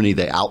 in Germany,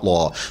 they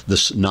outlaw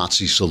this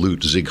Nazi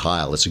salute, Sieg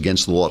Heil. It's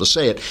against the law to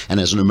say it. And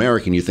as an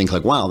American, you think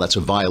like, wow, that's a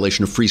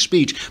violation of free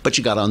speech. But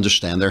you got to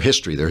understand their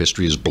history. Their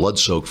history is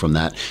blood-soaked from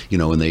that, you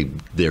know, and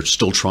they're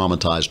still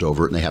traumatized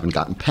over it, and they haven't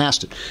gotten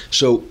past it.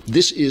 So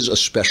this is a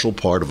special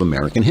part of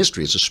American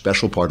history. It's a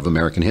special part of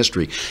American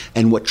history.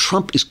 And what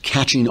Trump is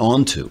catching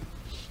on to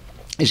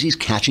is he's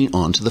catching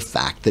on to the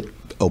fact that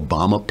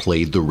Obama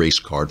played the race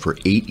card for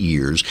 8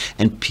 years,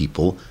 and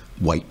people,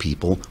 white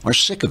people, are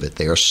sick of it.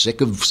 They are sick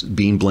of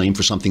being blamed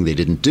for something they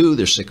didn't do.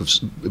 They're sick of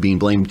being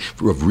blamed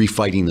for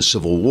refighting the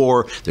Civil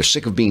War. They're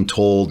sick of being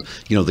told,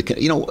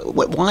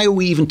 why are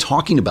we even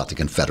talking about the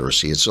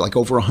Confederacy? It's like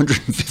over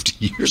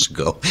 150 years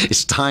ago.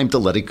 It's time to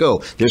let it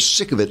go. They're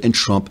sick of it, and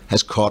Trump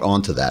has caught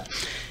on to that.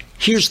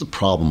 Here's the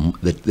problem,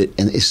 and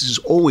this has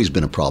always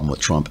been a problem with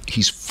Trump.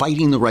 He's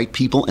fighting the right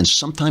people, and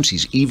sometimes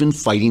he's even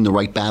fighting the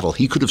right battle.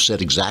 He could have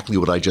said exactly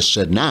what I just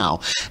said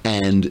now,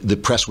 and the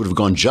press would have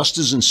gone just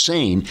as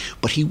insane,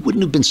 but he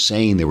wouldn't have been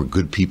saying there were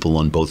good people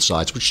on both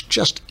sides, which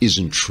just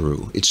isn't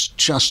true. It's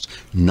just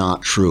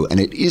not true, and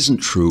it isn't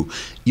true.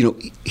 You know,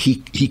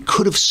 he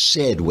could have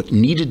said what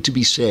needed to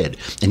be said,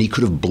 and he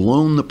could have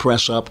blown the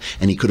press up,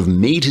 and he could have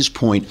made his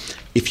point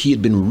if he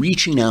had been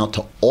reaching out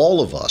to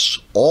all of us,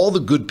 all the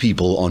good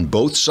people on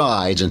both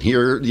sides. And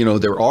here, you know,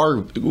 there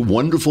are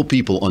wonderful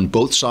people on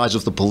both sides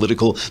of the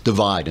political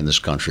divide in this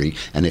country.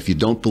 And if you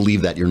don't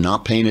believe that, you're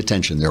not paying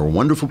attention. There are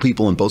wonderful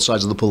people on both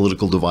sides of the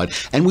political divide.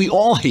 And we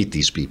all hate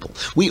these people.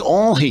 We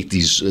all hate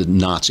these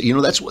Nazis. You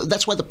know,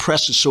 that's why the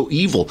press is so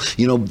evil.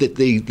 You know, that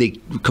they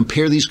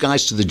compare these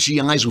guys to the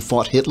GIs who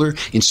fought Hitler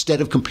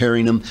instead of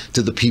comparing them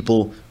to the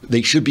people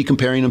they should be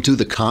comparing him to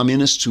the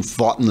communists who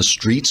fought in the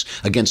streets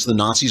against the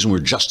Nazis and were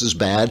just as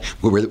bad.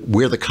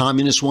 Where the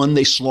communists won,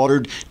 they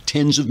slaughtered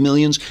tens of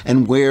millions,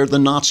 and where the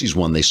Nazis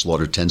won, they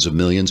slaughtered tens of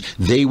millions.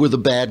 They were the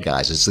bad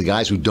guys. It's the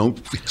guys who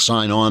don't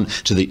sign on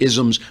to the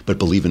isms but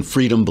believe in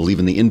freedom, believe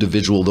in the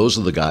individual. Those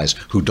are the guys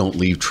who don't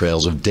leave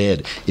trails of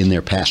dead in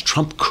their past.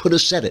 Trump could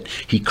have said it.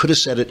 He could have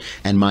said it,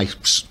 and my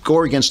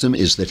score against him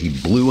is that he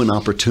blew an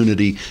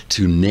opportunity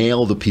to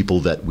nail the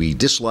people that we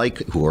dislike,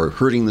 who are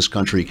hurting this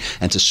country,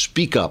 and to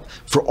speak up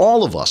for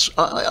all of us,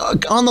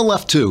 on the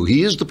left too.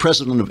 He is the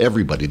president of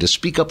everybody, to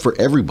speak up for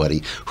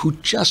everybody who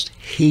just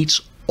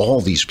hates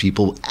all these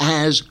people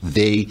as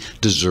they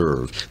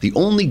deserve. The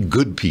only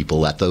good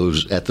people at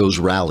those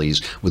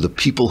rallies were the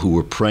people who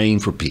were praying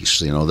for peace.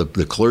 You know,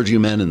 the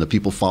clergymen and the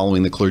people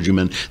following the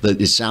clergymen.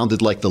 It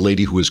sounded like the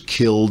lady who was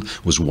killed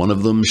was one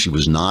of them. She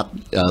was not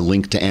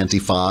linked to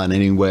Antifa in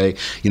any way.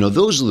 You know,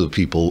 those are the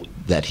people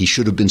that he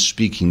should have been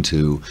speaking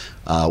to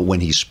when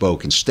he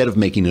spoke. Instead of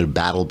making it a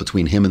battle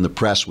between him and the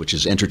press, which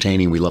is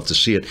entertaining, we love to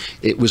see it,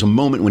 it was a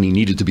moment when he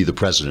needed to be the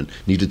president,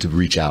 needed to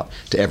reach out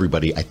to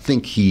everybody. I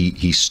think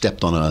he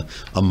stepped on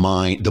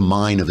the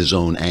mine of his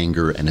own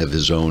anger and of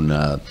his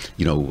own,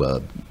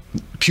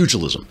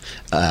 pugilism,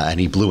 and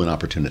he blew an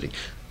opportunity.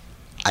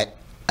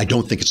 I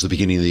don't think it's the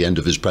beginning of the end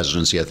of his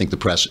presidency. I think the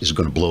press is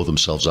going to blow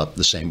themselves up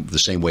the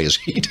same way as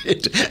he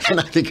did, and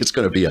I think it's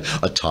going to be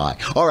a tie.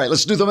 All right,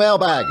 let's do the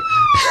mailbag.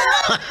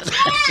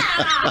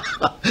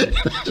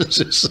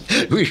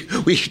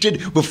 we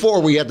did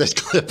before. We had this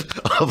clip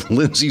of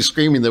Lindsay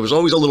screaming. There was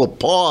always a little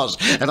pause,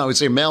 and I would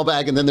say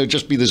mailbag, and then there'd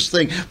just be this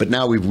thing. But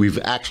now we've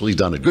actually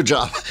done it. Good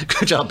job,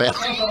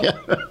 Bailey.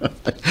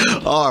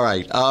 All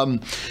right.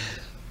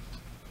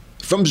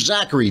 From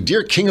Zachary,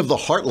 dear King of the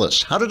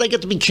Heartless. How did I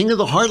get to be King of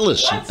the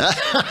Heartless?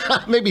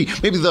 maybe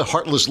the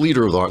heartless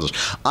leader of the heartless.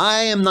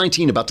 I am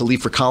 19, about to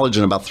leave for college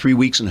in about 3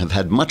 weeks, and have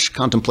had much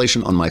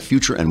contemplation on my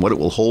future and what it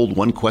will hold.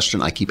 One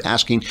question I keep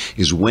asking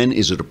is, when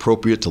is it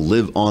appropriate to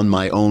live on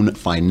my own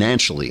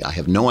financially? I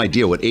have no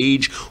idea what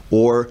age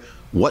or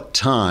what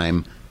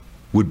time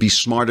would be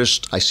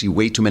smartest. I see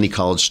way too many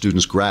college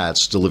students, grads,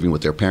 still living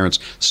with their parents.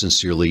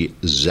 Sincerely,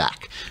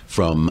 Zach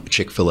from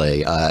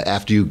Chick-fil-A.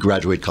 After you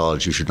graduate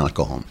college, you should not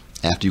go home.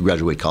 After you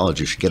graduate college,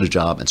 you should get a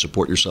job and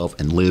support yourself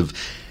and live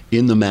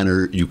in the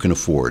manner you can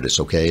afford. It's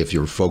okay if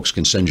your folks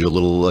can send you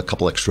a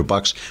couple extra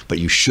bucks, but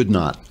you should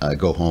not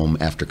go home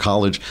after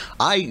college.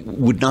 I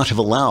would not have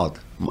allowed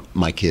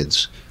my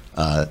kids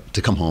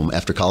to come home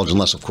after college,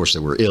 unless, of course,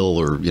 they were ill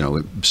or,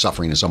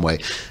 suffering in some way.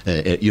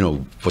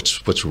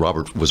 Was it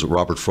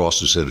Robert Frost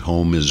who said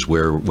home is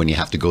where, when you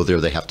have to go there,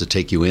 they have to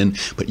take you in?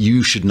 But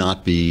you should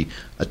not be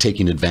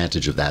taking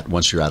advantage of that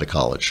once you're out of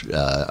college.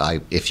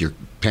 If your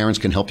parents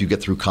can help you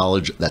get through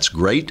college, that's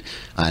great,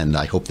 and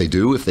I hope they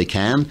do if they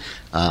can,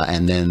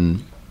 and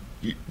then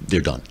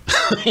they're done.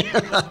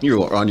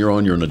 You're on your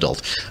own. You're an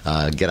adult.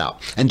 Get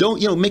out, and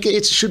don't make it.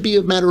 It should be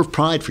a matter of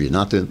pride for you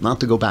not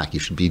to go back. You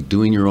should be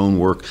doing your own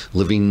work,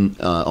 living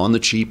on the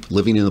cheap,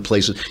 living in the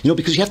places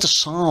because you have to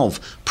solve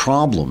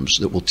problems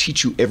that will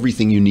teach you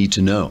everything you need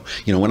to know.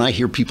 When I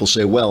hear people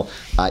say, "Well,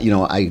 I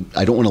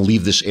don't want to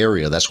leave this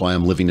area. That's why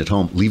I'm living at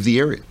home." Leave the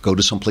area. Go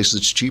to some place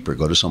that's cheaper.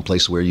 Go to some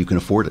place where you can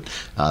afford it.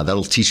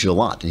 That'll teach you a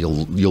lot.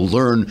 You'll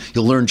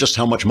learn just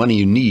how much money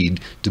you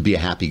need to be a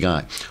happy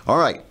guy. All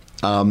right.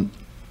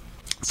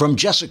 From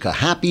Jessica,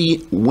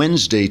 happy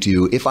Wednesday to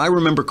you. If I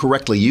remember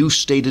correctly, you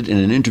stated in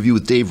an interview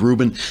with Dave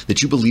Rubin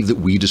that you believe that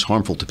weed is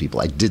harmful to people.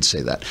 I did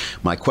say that.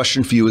 My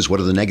question for you is, what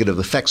are the negative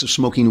effects of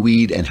smoking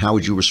weed, and how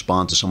would you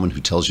respond to someone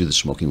who tells you that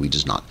smoking weed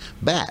is not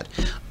bad?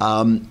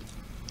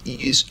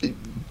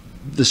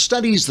 The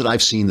studies that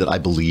I've seen that I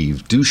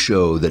believe do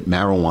show that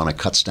marijuana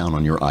cuts down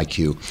on your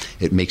IQ.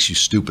 It makes you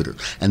stupider.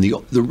 And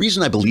the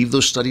reason I believe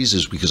those studies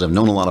is because I've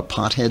known a lot of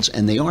potheads,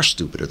 and they are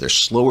stupider. They're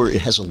slower.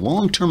 It has a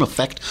long-term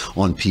effect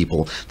on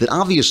people that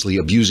obviously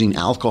abusing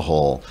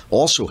alcohol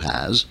also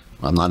has.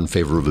 I'm not in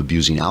favor of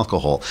abusing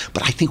alcohol,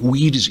 but I think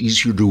weed is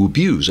easier to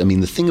abuse. I mean,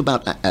 the thing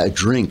about a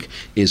drink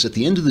is, at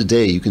the end of the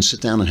day, you can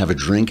sit down and have a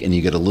drink and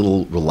you get a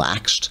little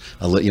relaxed.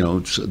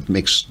 It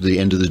makes the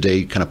end of the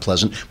day kind of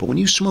pleasant. But when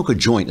you smoke a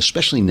joint,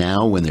 especially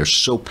now when they're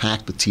so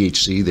packed with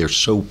THC, they're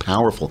so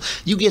powerful,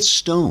 you get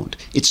stoned.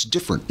 It's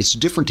different. It's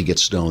different to get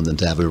stoned than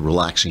to have a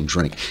relaxing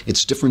drink.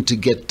 It's different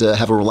to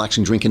have a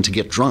relaxing drink and to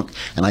get drunk.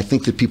 And I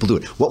think that people do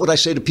it. What would I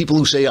say to people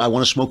who say, I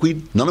want to smoke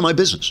weed? None of my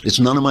business. It's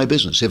none of my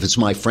business. If it's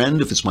my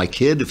friend, if it's my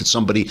kid, if it's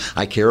somebody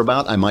I care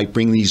about, I might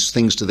bring these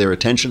things to their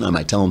attention. I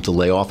might tell them to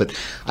lay off it.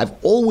 I've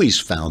always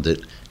found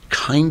it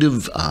kind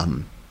of, I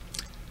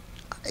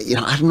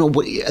don't know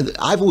what,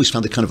 I've always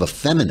found it kind of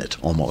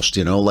effeminate almost,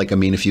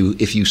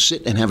 if you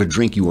sit and have a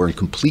drink, you are in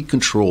complete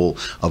control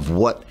of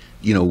what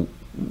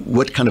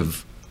kind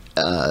of,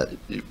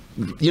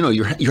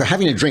 you're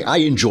having a drink. I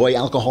enjoy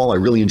alcohol. I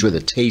really enjoy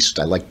the taste.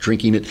 I like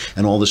drinking it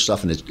and all this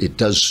stuff. And it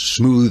does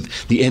smooth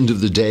the end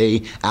of the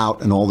day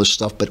out and all this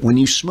stuff. But when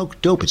you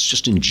smoke dope, it's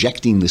just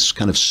injecting this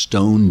kind of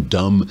stone,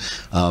 dumb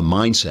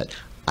mindset.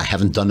 I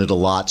haven't done it a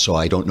lot, so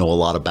I don't know a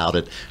lot about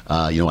it.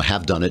 I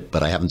have done it,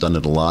 but I haven't done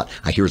it a lot.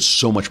 I hear it's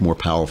so much more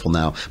powerful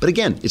now. But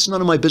again, it's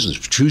none of my business.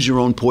 Choose your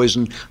own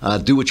poison.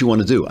 Do what you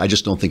want to do. I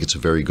just don't think it's a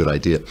very good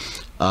idea.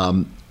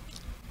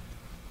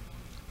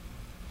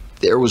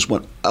 There was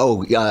one.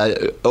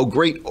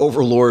 Great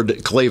Overlord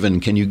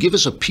Clavin, can you give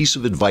us a piece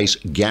of advice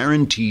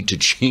guaranteed to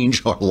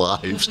change our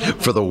lives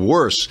for the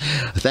worse?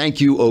 Thank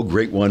you, oh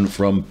great one,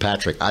 from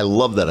Patrick. I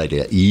love that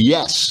idea.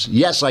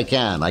 Yes, I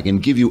can. I can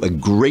give you a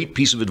great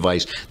piece of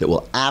advice that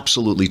will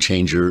absolutely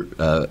change your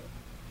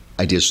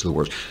ideas to the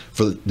worse,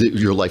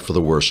 your life for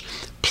the worse.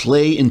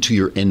 Play into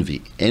your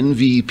envy.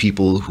 Envy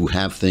people who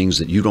have things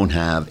that you don't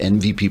have.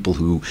 Envy people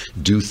who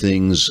do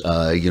things,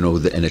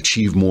 and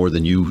achieve more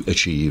than you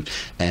achieve.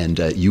 And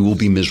you will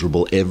be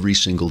miserable every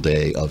single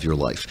day of your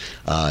life.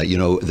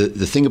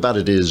 The thing about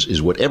it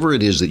is whatever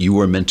it is that you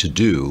are meant to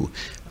do,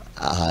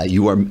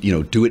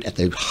 do it at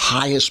the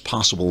highest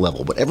possible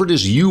level. Whatever it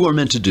is you are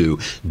meant to do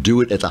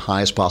it at the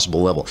highest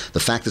possible level. The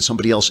fact that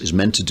somebody else is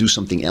meant to do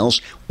something else,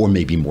 or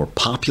may be more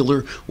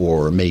popular,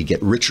 or may get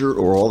richer,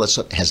 or all that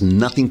stuff, has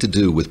nothing to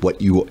do with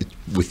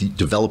with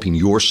developing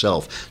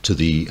yourself to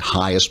the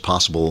highest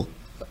possible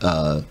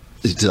to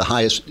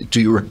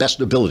your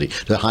best ability,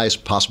 to the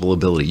highest possible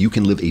ability. You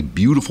can live a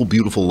beautiful,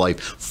 beautiful life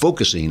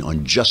focusing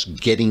on just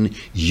getting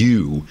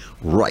you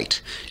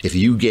right. If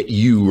you get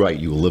you right,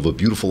 you will live a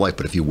beautiful life.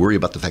 But if you worry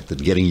about the fact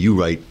that getting you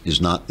right is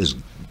not as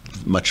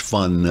much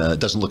fun,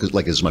 doesn't look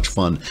like as much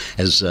fun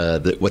as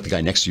what the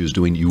guy next to you is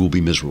doing, you will be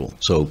miserable.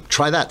 So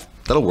try that.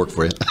 That'll work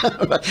for you.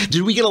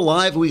 Did we get a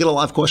live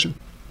question?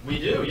 We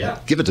do, yeah.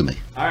 Give it to me.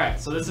 All right,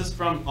 so this is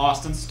from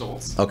Austin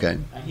Stoltz. Okay.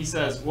 And he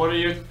says,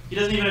 he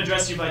doesn't even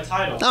address you by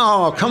title.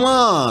 Oh, come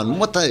on.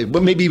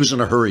 Well, maybe he was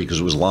in a hurry because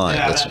it was live.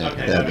 Yeah,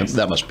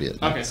 that must be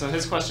it. Okay, so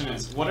his question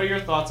is, what are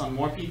your thoughts on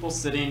more people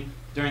sitting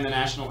during the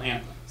national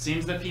anthem?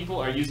 Seems that people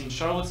are using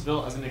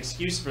Charlottesville as an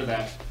excuse for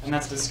that, and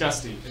that's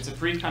disgusting. It's a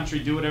free country,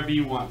 do whatever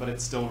you want, but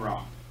it's still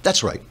wrong.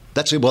 That's right.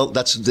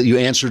 You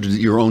answered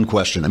your own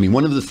question. I mean,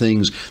 one of the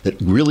things that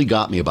really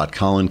got me about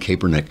Colin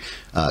Kaepernick,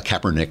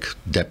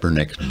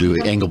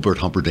 Engelbert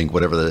Humperdinck,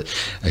 whatever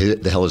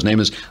the hell his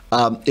name is,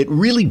 it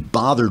really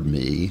bothered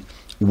me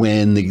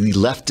when the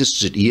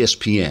leftists at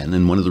ESPN,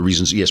 and one of the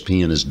reasons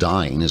ESPN is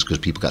dying is because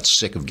people got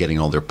sick of getting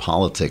all their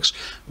politics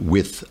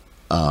with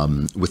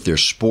their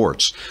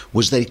sports,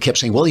 was they kept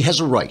saying, well, he has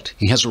a right.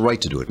 He has a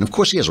right to do it. And of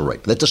course he has a right,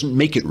 but that doesn't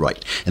make it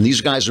right. And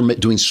these guys are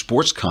doing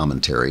sports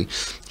commentary.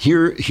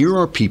 Here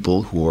are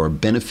people who are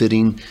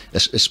benefiting,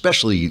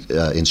 especially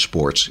in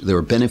sports,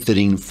 they're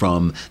benefiting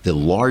from the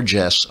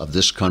largesse of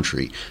this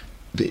country.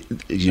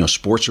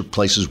 Sports are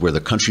places where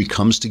the country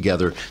comes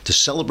together to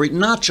celebrate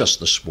not just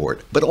the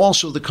sport, but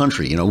also the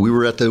country. We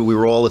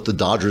were all at the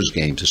Dodgers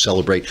game to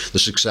celebrate the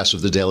success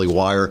of the Daily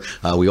Wire.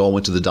 We all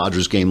went to the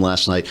Dodgers game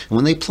last night. And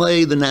when they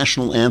play the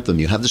national anthem,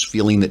 you have this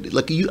feeling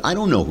that, I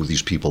don't know who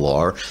these people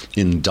are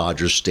in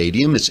Dodgers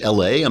Stadium. It's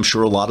L.A. I'm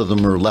sure a lot of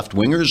them are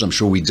left-wingers. I'm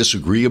sure we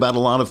disagree about a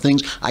lot of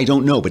things. I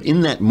don't know. But in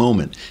that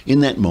moment,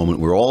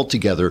 we're all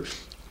together.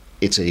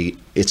 It's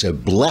a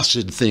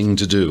blessed thing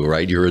to do,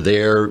 right? You're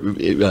there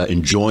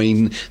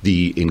enjoying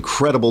the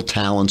incredible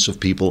talents of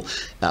people.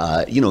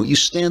 You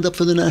stand up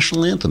for the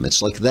national anthem.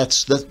 It's like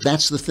that's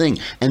the thing.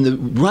 And the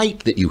right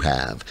that you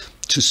have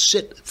to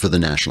sit for the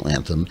national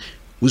anthem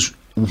was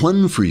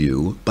won for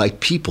you by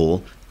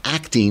people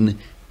acting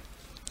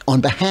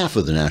on behalf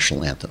of the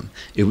national anthem.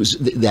 It was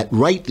that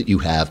right that you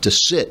have to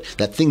sit,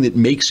 that thing that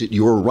makes it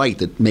your right,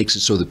 that makes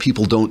it so that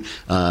people don't,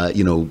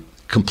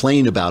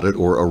 complain about it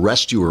or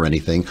arrest you or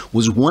anything,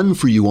 was won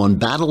for you on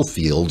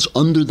battlefields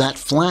under that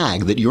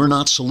flag that you're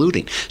not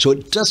saluting. So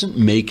it doesn't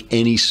make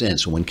any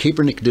sense. When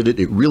Kaepernick did it,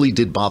 it really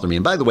did bother me.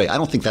 And by the way, I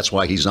don't think that's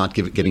why he's not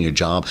getting a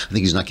job. I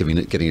think he's not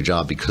getting a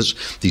job because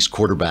these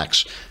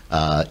quarterbacks,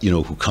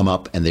 who come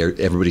up and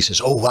everybody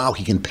says, oh, wow,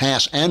 he can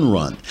pass and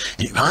run.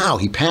 And wow,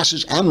 he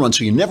passes and runs.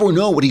 So you never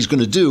know what he's going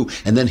to do.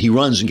 And then he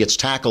runs and gets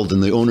tackled.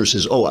 And the owner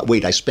says, oh,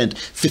 wait, I spent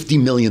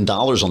 $50 million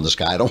on this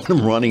guy. I don't want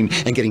him running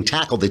and getting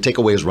tackled. They take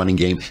away his running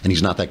game, and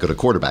he's not that good a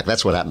quarterback.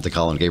 That's what happened to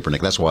Colin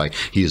Kaepernick. That's why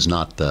he is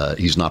not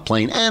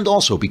playing. And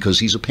also because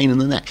he's a pain in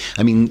the neck.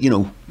 I mean,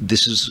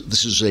 this is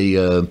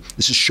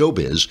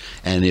showbiz.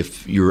 And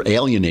if you're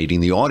alienating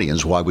the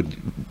audience, why would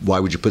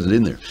you put it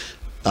in there?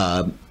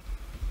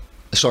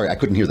 Sorry, I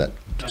couldn't hear that.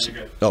 No, you're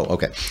good. Oh,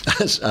 okay.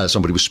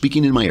 Somebody was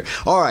speaking in my ear.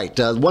 All right,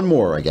 one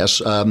more, I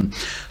guess.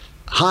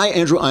 Hi,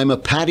 Andrew. I'm a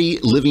Paddy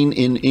living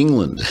in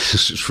England.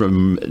 This is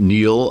from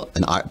Neil.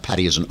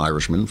 Paddy is an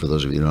Irishman, for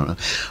those of you who don't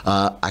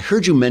know. I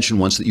heard you mention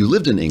once that you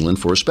lived in England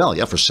for a spell.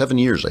 Yeah, for 7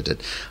 years I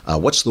did.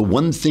 What's the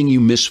one thing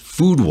you miss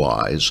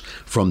food-wise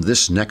from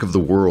this neck of the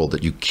world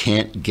that you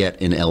can't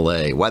get in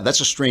L.A.? Wow, that's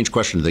a strange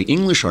question. The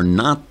English are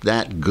not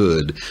that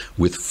good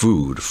with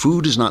food.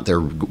 Food is not. They're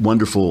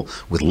wonderful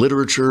with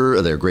literature.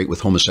 They're great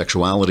with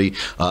homosexuality.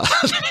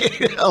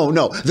 Oh,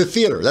 no, the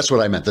theater. That's what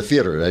I meant, the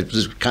theater.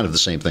 It's kind of the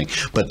same thing.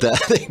 But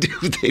they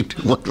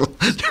do wonderful.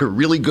 They're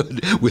really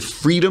good with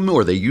freedom,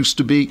 or they used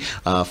to be.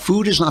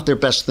 Food is not their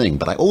best thing,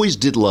 but I always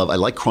did love, I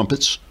like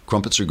crumpets.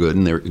 Crumpets are good,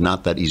 and they're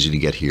not that easy to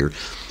get here.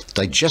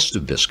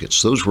 digestive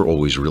biscuits. Those were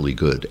always really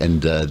good.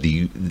 And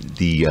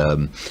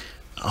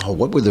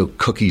what were the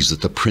cookies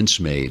that the prince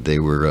made? They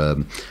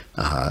were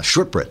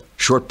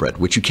shortbread,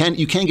 which you can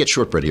get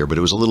shortbread here, but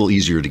it was a little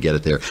easier to get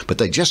it there. But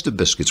digestive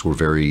biscuits were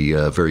very,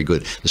 very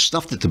good. The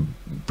stuff that the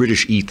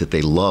British eat that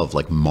they love,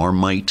 like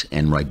Marmite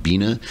and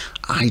Ribena,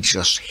 I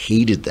just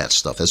hated that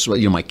stuff. That's why,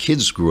 my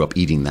kids grew up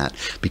eating that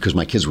because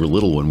my kids were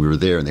little when we were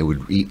there, and they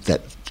would eat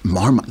that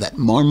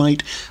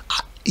Marmite.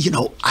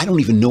 I don't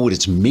even know what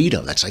it's made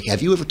of. That's like,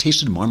 have you ever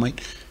tasted Marmite?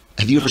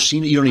 Have you ever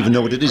seen it? You don't even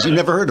know what it is. You've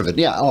never heard of it.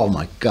 Yeah. Oh,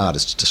 my God.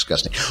 It's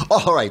disgusting.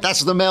 All right.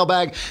 That's the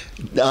mailbag.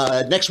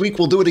 Next week,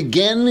 we'll do it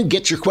again.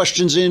 Get your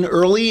questions in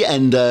early,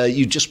 and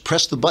you just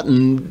press the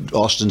button,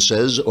 Austin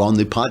says, on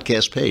the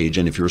podcast page.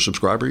 And if you're a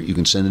subscriber, you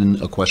can send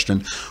in a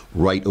question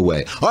right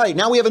away. All right.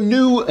 Now we have a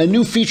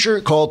new feature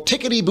called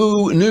Tickety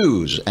Boo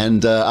News.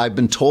 And I've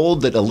been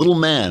told that a little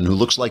man who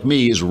looks like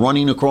me is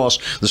running across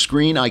the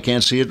screen. I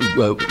can't see it.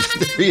 There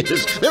he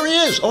is. There he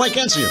is. Oh, I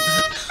can see him.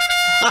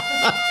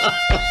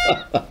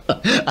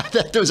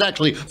 That was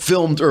actually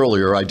filmed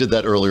earlier. I did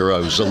that earlier. I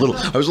was a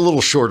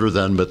little shorter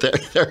then, but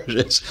there it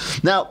is.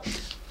 Now,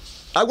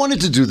 I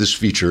wanted to do this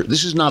feature.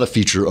 This is not a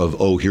feature of,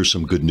 here's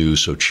some good news,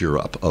 so cheer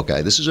up.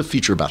 Okay, this is a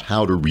feature about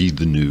how to read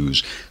the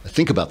news,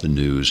 think about the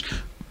news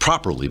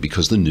properly,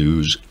 because the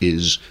news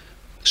is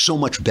so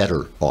much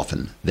better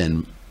often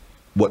than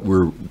what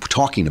we're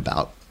talking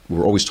about.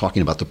 We're always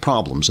talking about the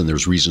problems, and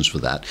there's reasons for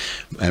that,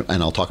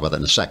 and I'll talk about that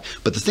in a sec.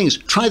 But the thing is,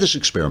 try this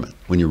experiment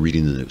when you're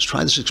reading the news.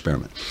 Try this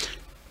experiment.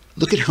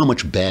 Look at how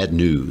much bad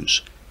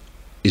news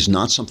is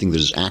not something that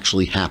has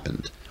actually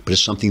happened, but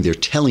is something they're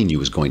telling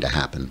you is going to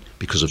happen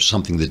because of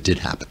something that did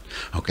happen.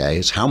 Okay?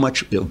 It's how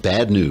much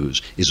bad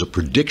news is a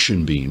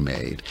prediction being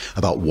made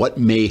about what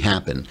may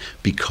happen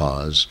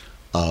because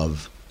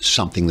of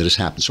something that has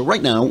happened. So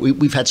right now,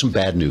 we've had some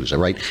bad news, all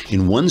right?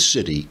 In one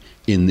city,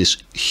 in this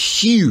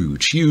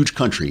huge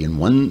country, in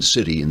one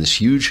city, in this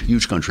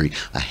huge country,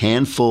 a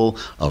handful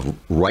of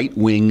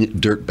right-wing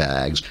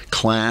dirtbags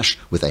clashed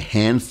with a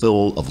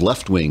handful of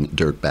left-wing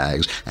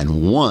dirtbags,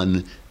 and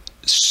one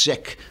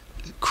sick,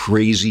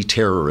 crazy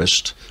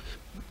terrorist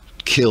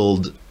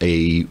killed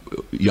a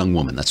young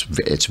woman.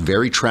 It's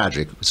very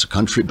tragic. It's a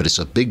country, but it's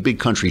a big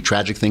country.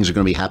 Tragic things are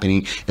going to be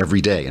happening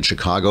every day. In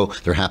Chicago,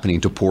 they're happening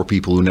to poor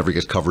people who never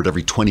get covered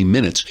every 20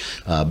 minutes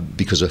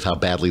because of how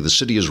badly the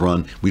city is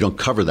run. We don't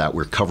cover that.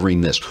 We're covering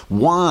this.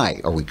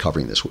 Why are we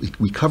covering this?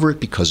 We cover it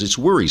because it's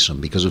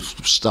worrisome, because of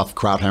stuff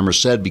Krauthammer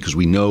said, because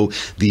we know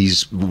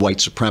these white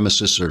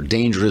supremacists are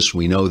dangerous.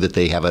 We know that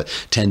they have a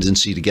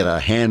tendency to get out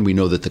of hand. We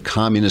know that the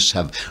communists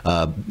have,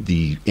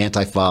 the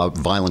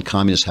anti-violent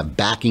communists have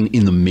backing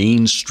in the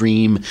mainstream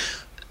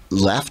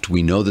left.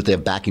 We know that they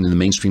have backing in the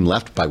mainstream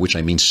left, by which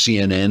I mean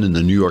CNN and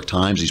the New York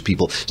Times, these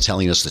people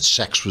telling us that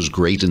sex was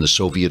great in the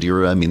Soviet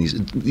era. I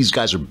mean, these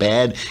guys are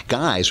bad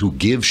guys who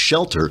give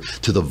shelter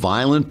to the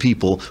violent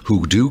people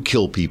who do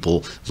kill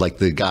people, like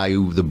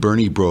the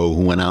Bernie bro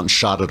who went out and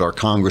shot at our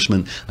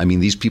congressman. I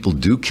mean, these people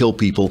do kill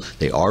people.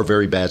 They are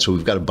very bad. So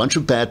we've got a bunch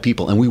of bad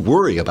people, and we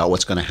worry about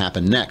what's going to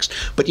happen next.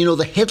 But,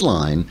 the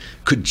headline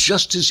could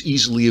just as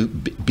easily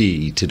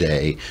be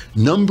today,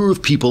 number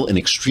of people in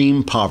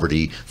extreme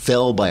poverty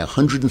fell by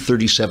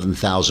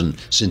 137,000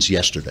 since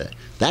yesterday.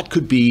 That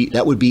would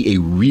be a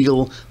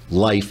real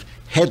life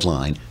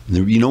headline.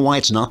 You know why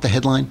it's not the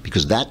headline?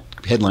 Because that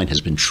headline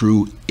has been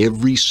true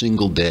every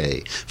single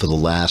day for the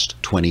last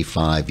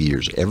 25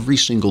 years. Every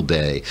single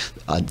day,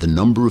 the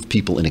number of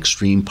people in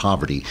extreme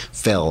poverty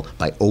fell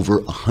by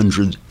over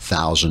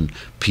 100,000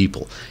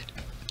 people.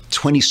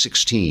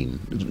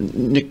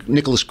 2016,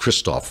 Nicholas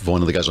Kristof,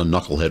 one of the guys on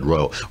Knucklehead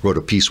Row, wrote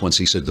a piece once.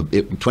 He said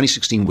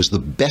 2016 was the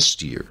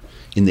best year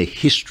in the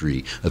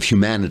history of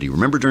humanity.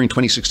 Remember during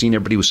 2016,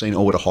 everybody was saying,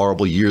 what a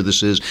horrible year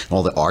this is. And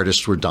all the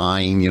artists were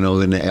dying, and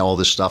all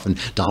this stuff. And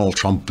Donald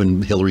Trump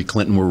and Hillary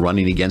Clinton were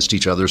running against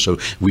each other. So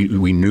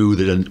we knew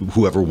that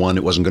whoever won,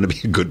 it wasn't going to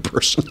be a good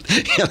person,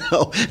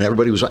 and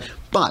everybody was right.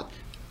 But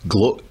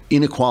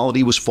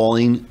inequality was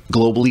falling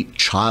globally.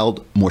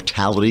 Child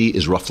mortality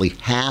is roughly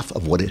half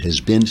of what it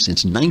has been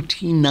since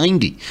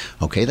 1990.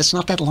 Okay, that's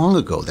not that long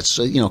ago. That's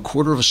a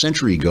quarter of a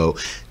century ago.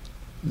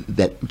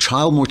 That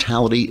child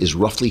mortality is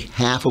roughly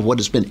half of what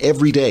it's been.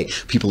 Every day,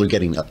 people are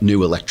getting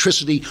new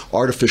electricity.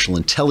 Artificial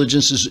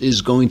intelligence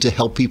is going to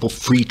help people.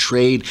 Free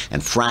trade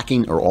and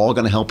fracking are all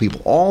going to help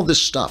people. All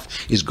this stuff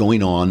is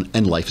going on,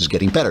 and life is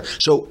getting better.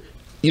 So,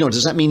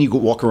 does that mean you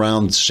walk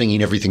around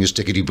singing everything is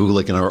tickety-boo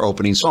like in our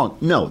opening song?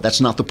 No,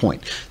 that's not the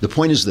point. The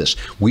point is this.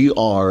 We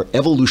are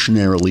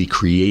evolutionarily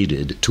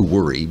created to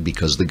worry,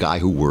 because the guy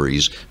who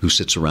worries, who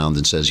sits around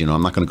and says,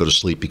 I'm not going to go to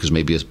sleep because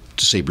maybe a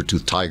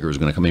saber-toothed tiger is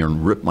going to come here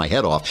and rip my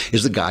head off,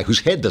 is the guy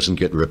whose head doesn't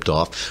get ripped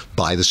off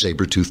by the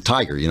saber-toothed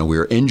tiger. We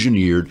are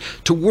engineered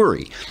to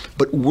worry.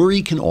 But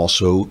worry can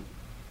also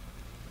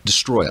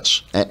destroy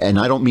us. And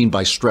I don't mean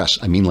by stress.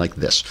 I mean like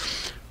this.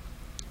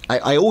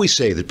 I always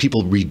say that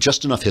people read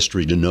just enough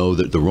history to know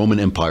that the Roman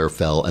Empire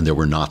fell and there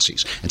were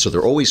Nazis. And so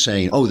they're always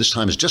saying, this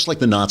time is just like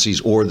the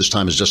Nazis, or this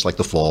time is just like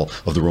the fall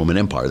of the Roman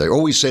Empire. They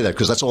always say that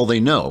because that's all they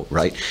know,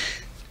 right?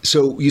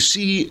 So you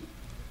see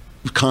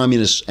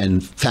communists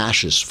and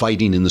fascists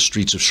fighting in the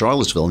streets of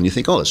Charlottesville, and you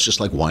think, oh, it's just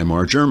like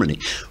Weimar Germany.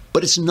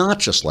 But it's not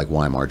just like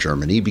Weimar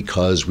Germany,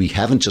 because we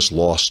haven't just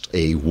lost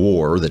a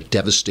war that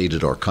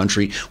devastated our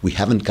country. We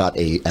haven't got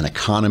an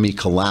economy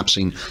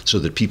collapsing so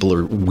that people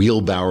are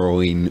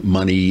wheelbarrowing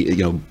money,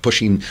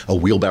 pushing a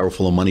wheelbarrow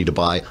full of money to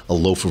buy a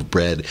loaf of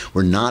bread.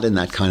 We're not in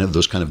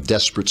those kind of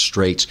desperate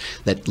straits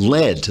that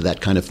led to that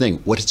kind of thing.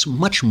 What it's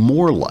much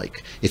more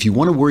like, if you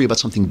want to worry about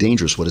something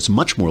dangerous, what it's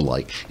much more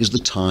like is the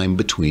time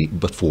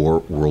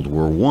before World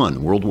War I.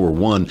 World War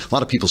I, a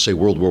lot of people say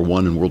World War I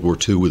and World War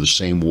II were the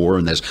same war,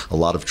 and there's a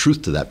lot of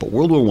truth to that. But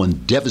World War I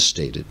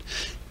devastated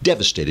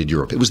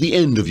Europe. It was the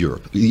end of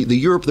Europe. The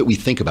Europe that we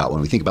think about when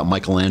we think about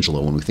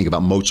Michelangelo, when we think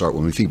about Mozart,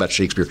 when we think about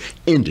Shakespeare,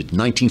 ended.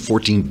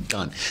 1914,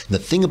 done. And the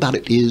thing about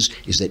it is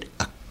that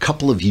a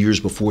couple of years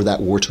before that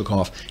war took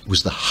off, it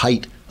was the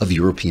height of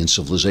European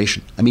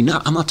civilization. I mean,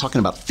 I'm not talking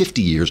about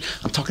 50 years.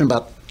 I'm talking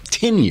about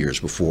 10 years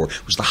before.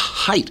 It was the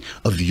height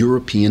of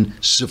European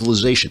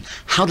civilization.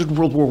 How did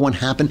World War I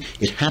happen?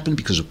 It happened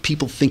because of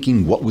people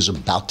thinking what was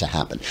about to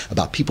happen,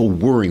 about people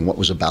worrying what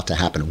was about to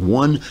happen.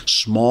 One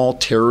small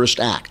terrorist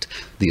act,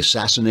 the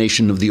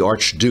assassination of the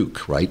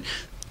Archduke, right,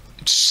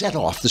 set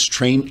off this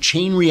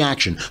chain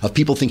reaction of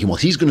people thinking, well,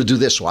 he's going to do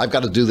this, so I've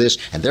got to do this,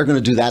 and they're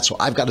going to do that, so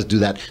I've got to do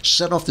that.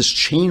 Set off this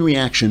chain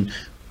reaction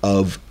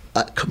of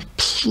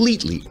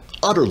completely,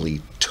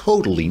 utterly,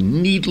 totally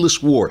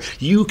needless war.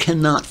 You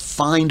cannot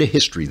find a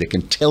history that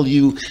can tell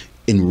you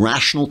in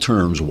rational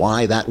terms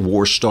why that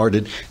war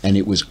started, and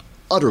it was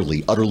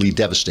utterly, utterly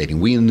devastating.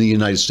 We in the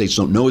United States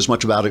don't know as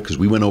much about it because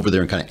we went over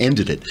there and kind of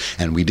ended it,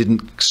 and we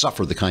didn't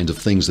suffer the kinds of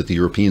things that the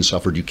Europeans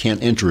suffered. You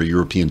can't enter a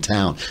European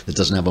town that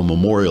doesn't have a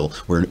memorial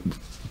where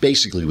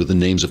basically with the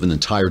names of an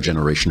entire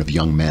generation of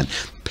young men.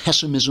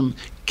 Pessimism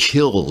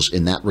kills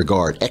in that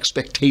regard.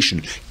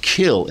 Expectation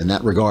kill in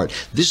that regard.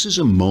 This is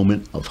a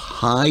moment of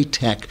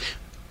high-tech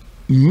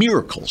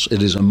miracles.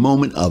 It is a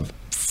moment of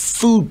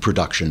food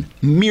production,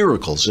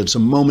 miracles. It's a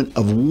moment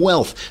of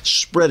wealth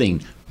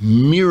spreading,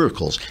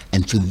 miracles.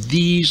 And for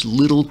these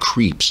little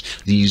creeps,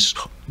 these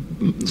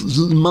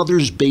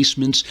mother's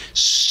basements,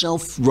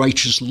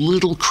 self-righteous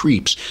little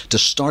creeps, to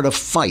start a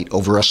fight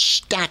over a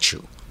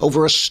statue.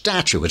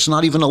 It's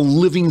not even a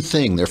living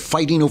thing. They're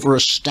fighting over a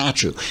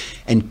statue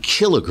and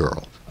kill a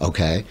girl,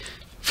 okay?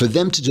 For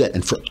them to do that,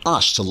 and for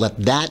us to let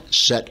that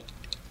set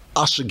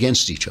us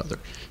against each other,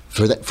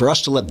 for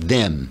us to let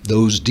them,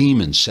 those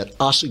demons, set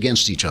us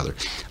against each other,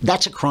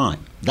 that's a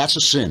crime. That's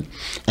a sin.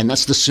 And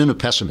that's the sin of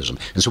pessimism.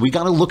 And so we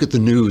got to look at the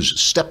news,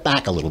 step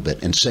back a little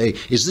bit and say,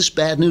 is this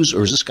bad news,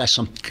 or is this guy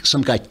some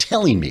guy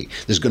telling me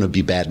there's going to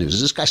be bad news? Is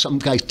this guy some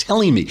guy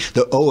telling me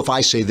that, oh, if I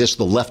say this,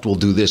 the left will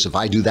do this. If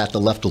I do that, the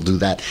left will do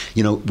that.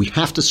 We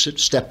have to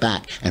step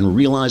back and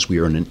realize we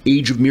are in an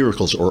age of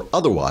miracles, or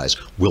otherwise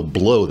we'll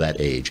blow that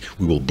age.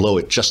 We will blow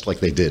it just like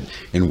they did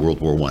in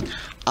World War I.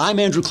 I'm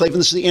Andrew Klavan.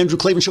 This is the Andrew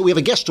Klavan Show. We have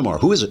a guest tomorrow.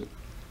 Who is it?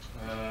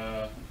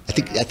 I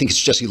think it's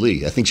Jesse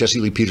Lee. I think Jesse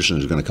Lee Peterson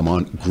is going to come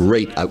on.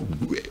 Great,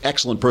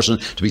 excellent person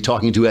to be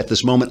talking to at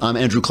this moment. I'm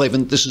Andrew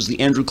Klavan. This is the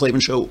Andrew Klavan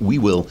Show. We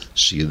will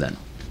see you then.